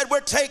 he said, we're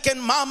taking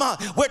mama,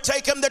 we're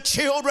taking the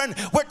children,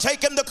 we're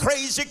taking the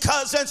crazy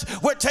cousins,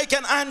 we're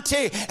taking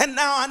auntie. And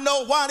now I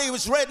know why he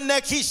was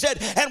redneck. He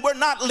said, and we're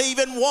not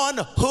leaving one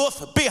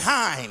hoof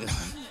behind.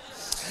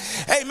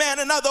 Amen.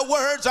 In other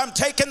words, I'm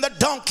taking the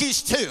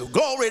donkeys too.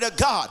 Glory to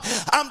God.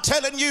 I'm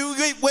telling you,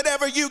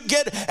 whenever you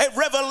get a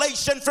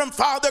revelation from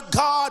Father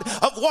God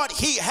of what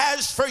he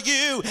has for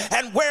you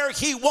and where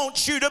he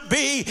wants you to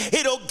be,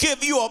 it'll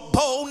give you a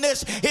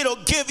boldness.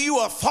 It'll give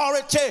you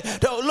authority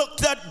to look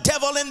the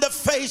devil in the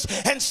face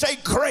and say,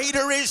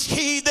 greater is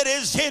he that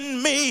is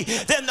in me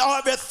than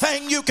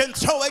everything you can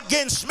throw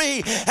against me.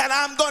 And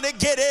I'm going to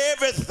get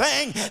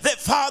everything that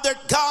Father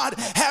God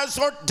has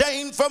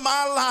ordained for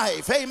my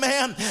life.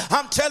 Amen.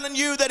 I'm telling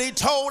you that he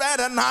told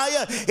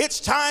Adonai, it's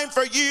time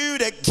for you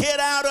to get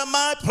out of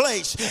my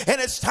place.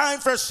 And it's time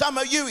for some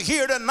of you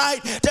here tonight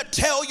to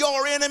tell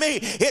your enemy,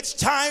 it's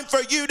time for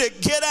you to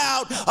get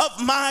out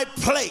of my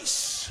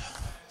place.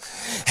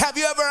 Have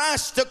you ever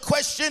asked the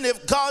question,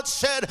 if God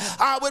said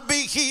I would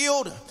be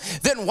healed,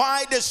 then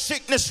why does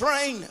sickness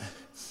reign?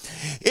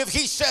 If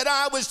he said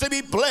I was to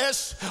be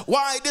blessed,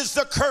 why does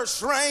the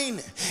curse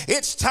reign?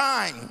 It's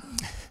time.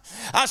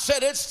 I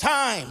said it's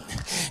time.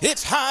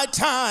 It's high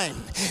time.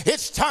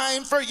 It's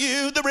time for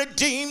you, the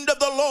redeemed of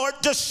the Lord,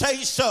 to say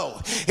so.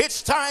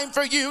 It's time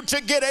for you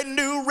to get a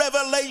new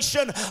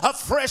revelation of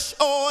fresh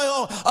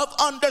oil, of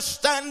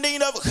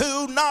understanding of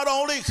not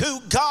only who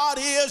God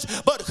is,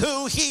 but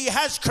who he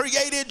has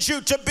created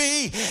you to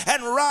be,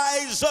 and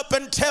rise up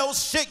and tell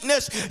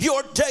sickness,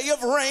 your day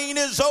of reign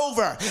is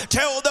over.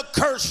 Tell the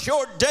curse,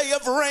 your day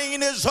of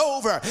reign is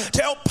over.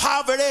 Tell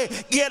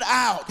poverty, get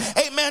out.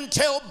 Amen.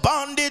 Tell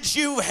bondage,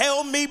 you held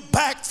me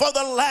back for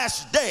the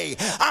last day.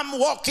 I'm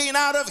walking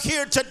out of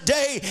here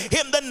today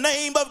in the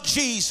name of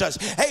Jesus.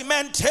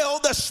 Amen. Tell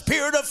the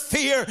spirit of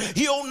fear,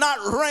 you'll not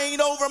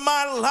reign over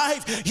my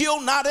life.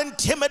 You'll not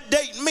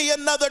intimidate me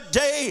another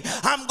day.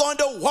 I'm going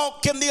to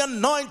walk in the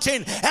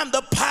anointing and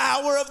the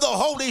power of the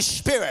Holy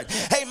Spirit.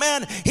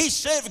 Amen. He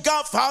said,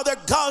 Father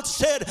God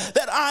said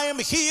that I am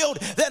healed,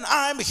 then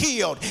I'm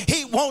healed.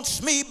 He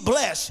wants me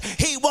blessed.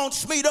 He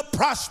wants me to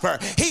prosper.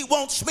 He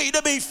wants me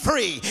to be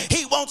free.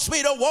 He wants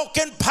me to walk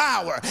in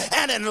power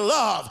and in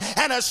love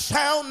and a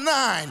sound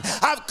mind.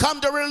 I've come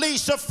to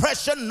release a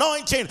fresh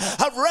anointing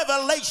of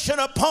revelation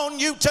upon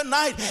you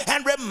tonight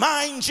and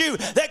remind you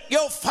that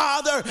your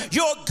Father,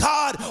 your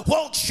God,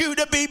 wants you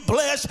to be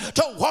blessed,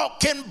 to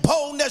walk in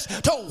boldness,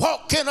 to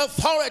walk in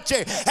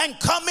authority, and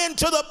come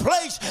into the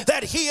place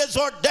that he has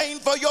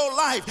ordained for your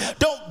life.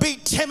 Don't be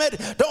timid.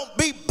 Don't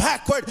be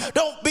backward.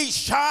 Don't be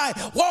shy.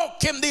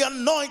 Walk in the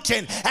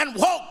anointing and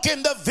walk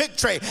in the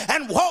victory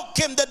and walk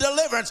in the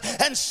deliverance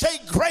and say,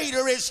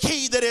 greater is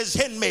he that is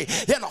in me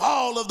than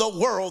all of the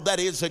world that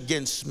is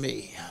against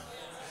me.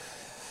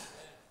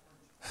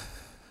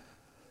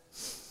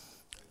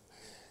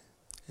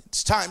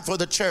 It's time for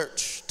the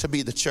church to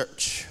be the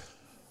church.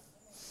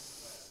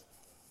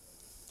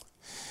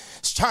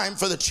 It's time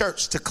for the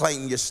church to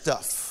claim your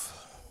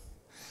stuff.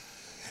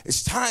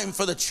 It's time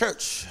for the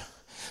church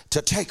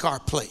to take our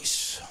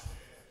place.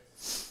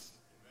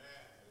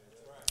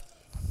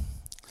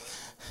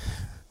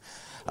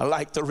 I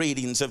like the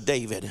readings of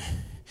David.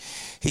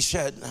 He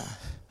said,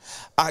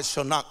 I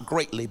shall not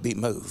greatly be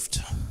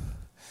moved.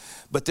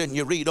 But then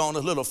you read on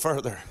a little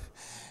further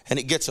and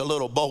it gets a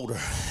little bolder.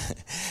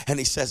 And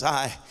he says,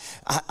 I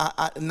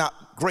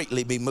not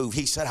greatly be moved.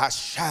 He said, I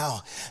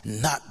shall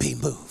not be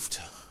moved.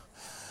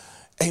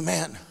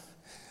 Amen.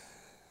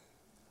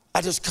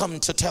 I just come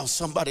to tell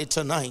somebody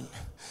tonight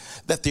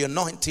that the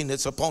anointing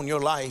that's upon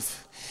your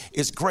life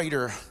is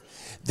greater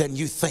than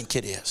you think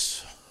it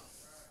is.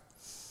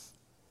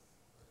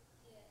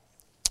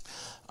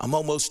 I'm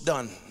almost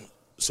done.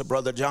 So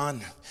Brother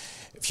John,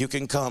 if you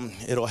can come,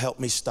 it'll help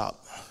me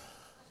stop.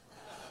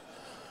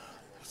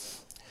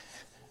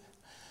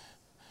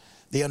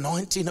 The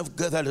anointing of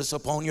God that is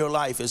upon your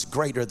life is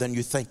greater than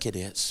you think it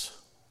is.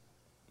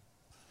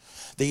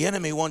 The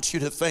enemy wants you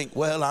to think,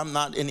 well, I'm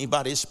not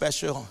anybody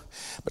special.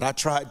 But I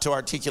tried to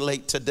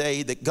articulate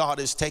today that God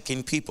is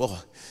taking people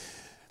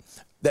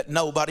that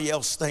nobody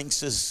else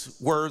thinks is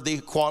worthy,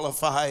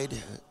 qualified,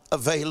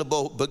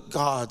 available, but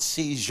God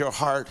sees your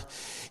heart.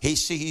 He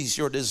sees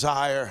your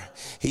desire.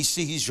 He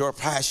sees your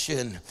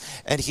passion,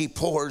 and he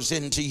pours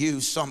into you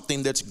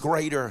something that's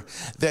greater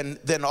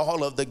than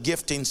all of the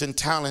giftings and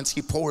talents.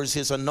 He pours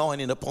his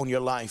anointing upon your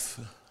life.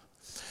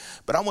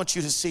 But I want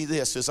you to see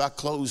this as I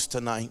close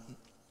tonight.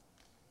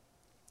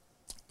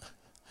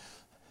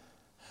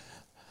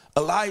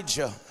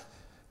 Elijah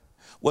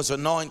was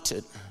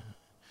anointed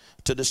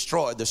to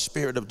destroy the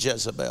spirit of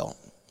Jezebel.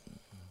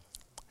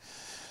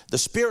 The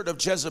spirit of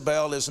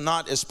Jezebel is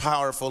not as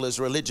powerful as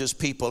religious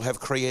people have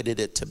created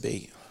it to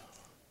be.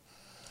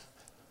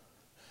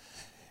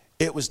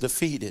 It was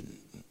defeated.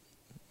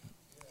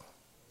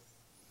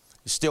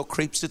 It still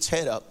creeps its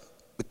head up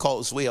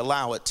because we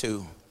allow it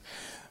to.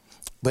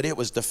 But it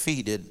was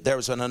defeated. There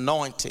was an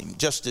anointing.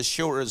 Just as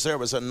sure as there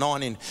was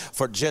anointing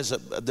for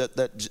Jezebel,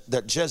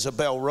 that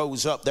Jezebel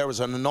rose up, there was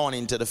an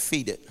anointing to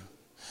defeat it.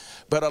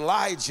 But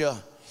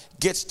Elijah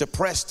gets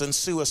depressed and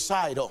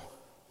suicidal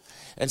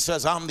and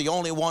says, I'm the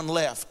only one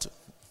left.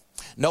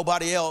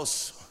 Nobody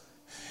else.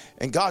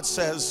 And God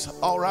says,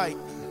 all right,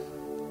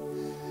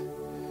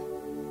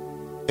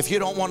 if you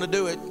don't want to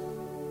do it,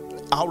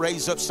 I'll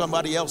raise up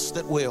somebody else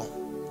that will.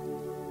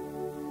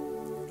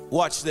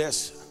 Watch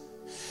this.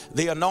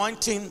 The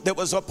anointing that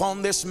was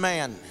upon this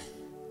man,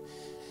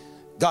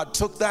 God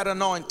took that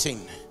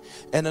anointing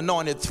and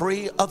anointed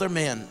 3 other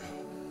men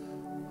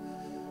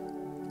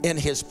in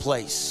his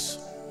place.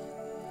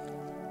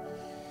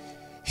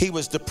 He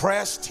was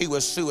depressed, he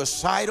was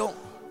suicidal,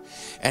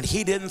 and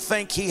he didn't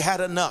think he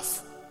had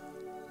enough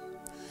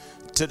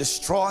to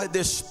destroy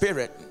this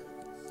spirit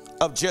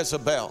of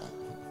Jezebel.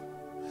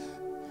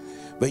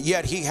 But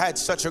yet he had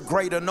such a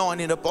great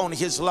anointing upon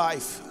his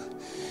life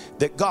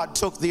that God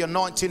took the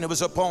anointing that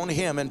was upon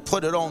him and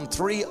put it on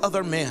 3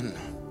 other men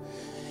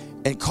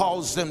and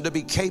caused them to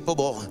be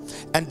capable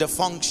and to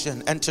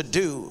function and to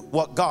do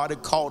what God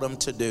had called them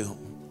to do.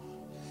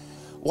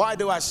 Why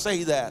do I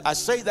say that? I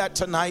say that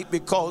tonight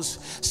because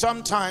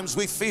sometimes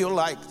we feel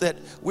like that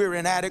we're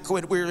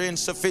inadequate, we're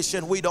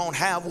insufficient, we don't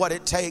have what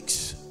it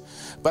takes.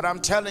 But I'm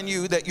telling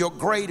you that you're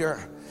greater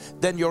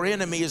than your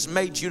enemy has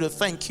made you to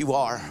think you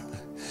are,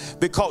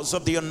 because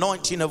of the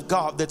anointing of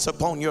God that's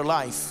upon your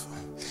life.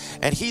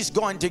 And he's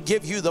going to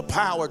give you the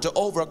power to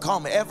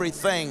overcome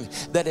everything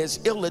that has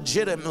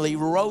illegitimately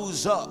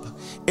rose up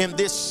in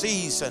this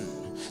season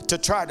to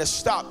try to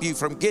stop you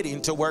from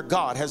getting to where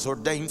God has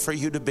ordained for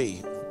you to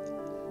be.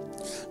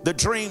 The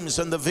dreams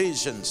and the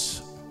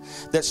visions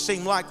that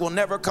seem like will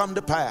never come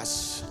to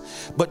pass,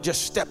 but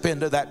just step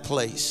into that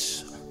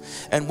place.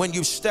 And when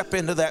you step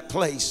into that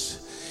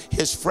place,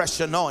 his fresh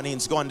anointing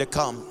is going to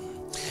come.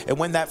 And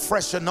when that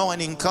fresh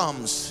anointing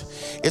comes,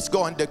 it's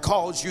going to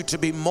cause you to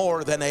be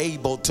more than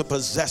able to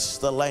possess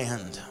the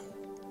land.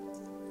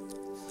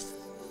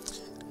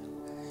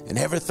 And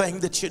everything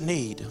that you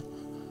need,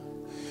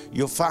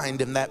 you'll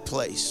find in that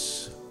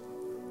place.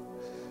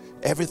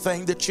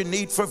 Everything that you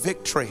need for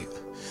victory,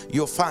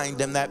 you'll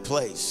find in that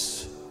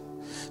place.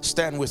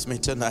 Stand with me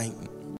tonight.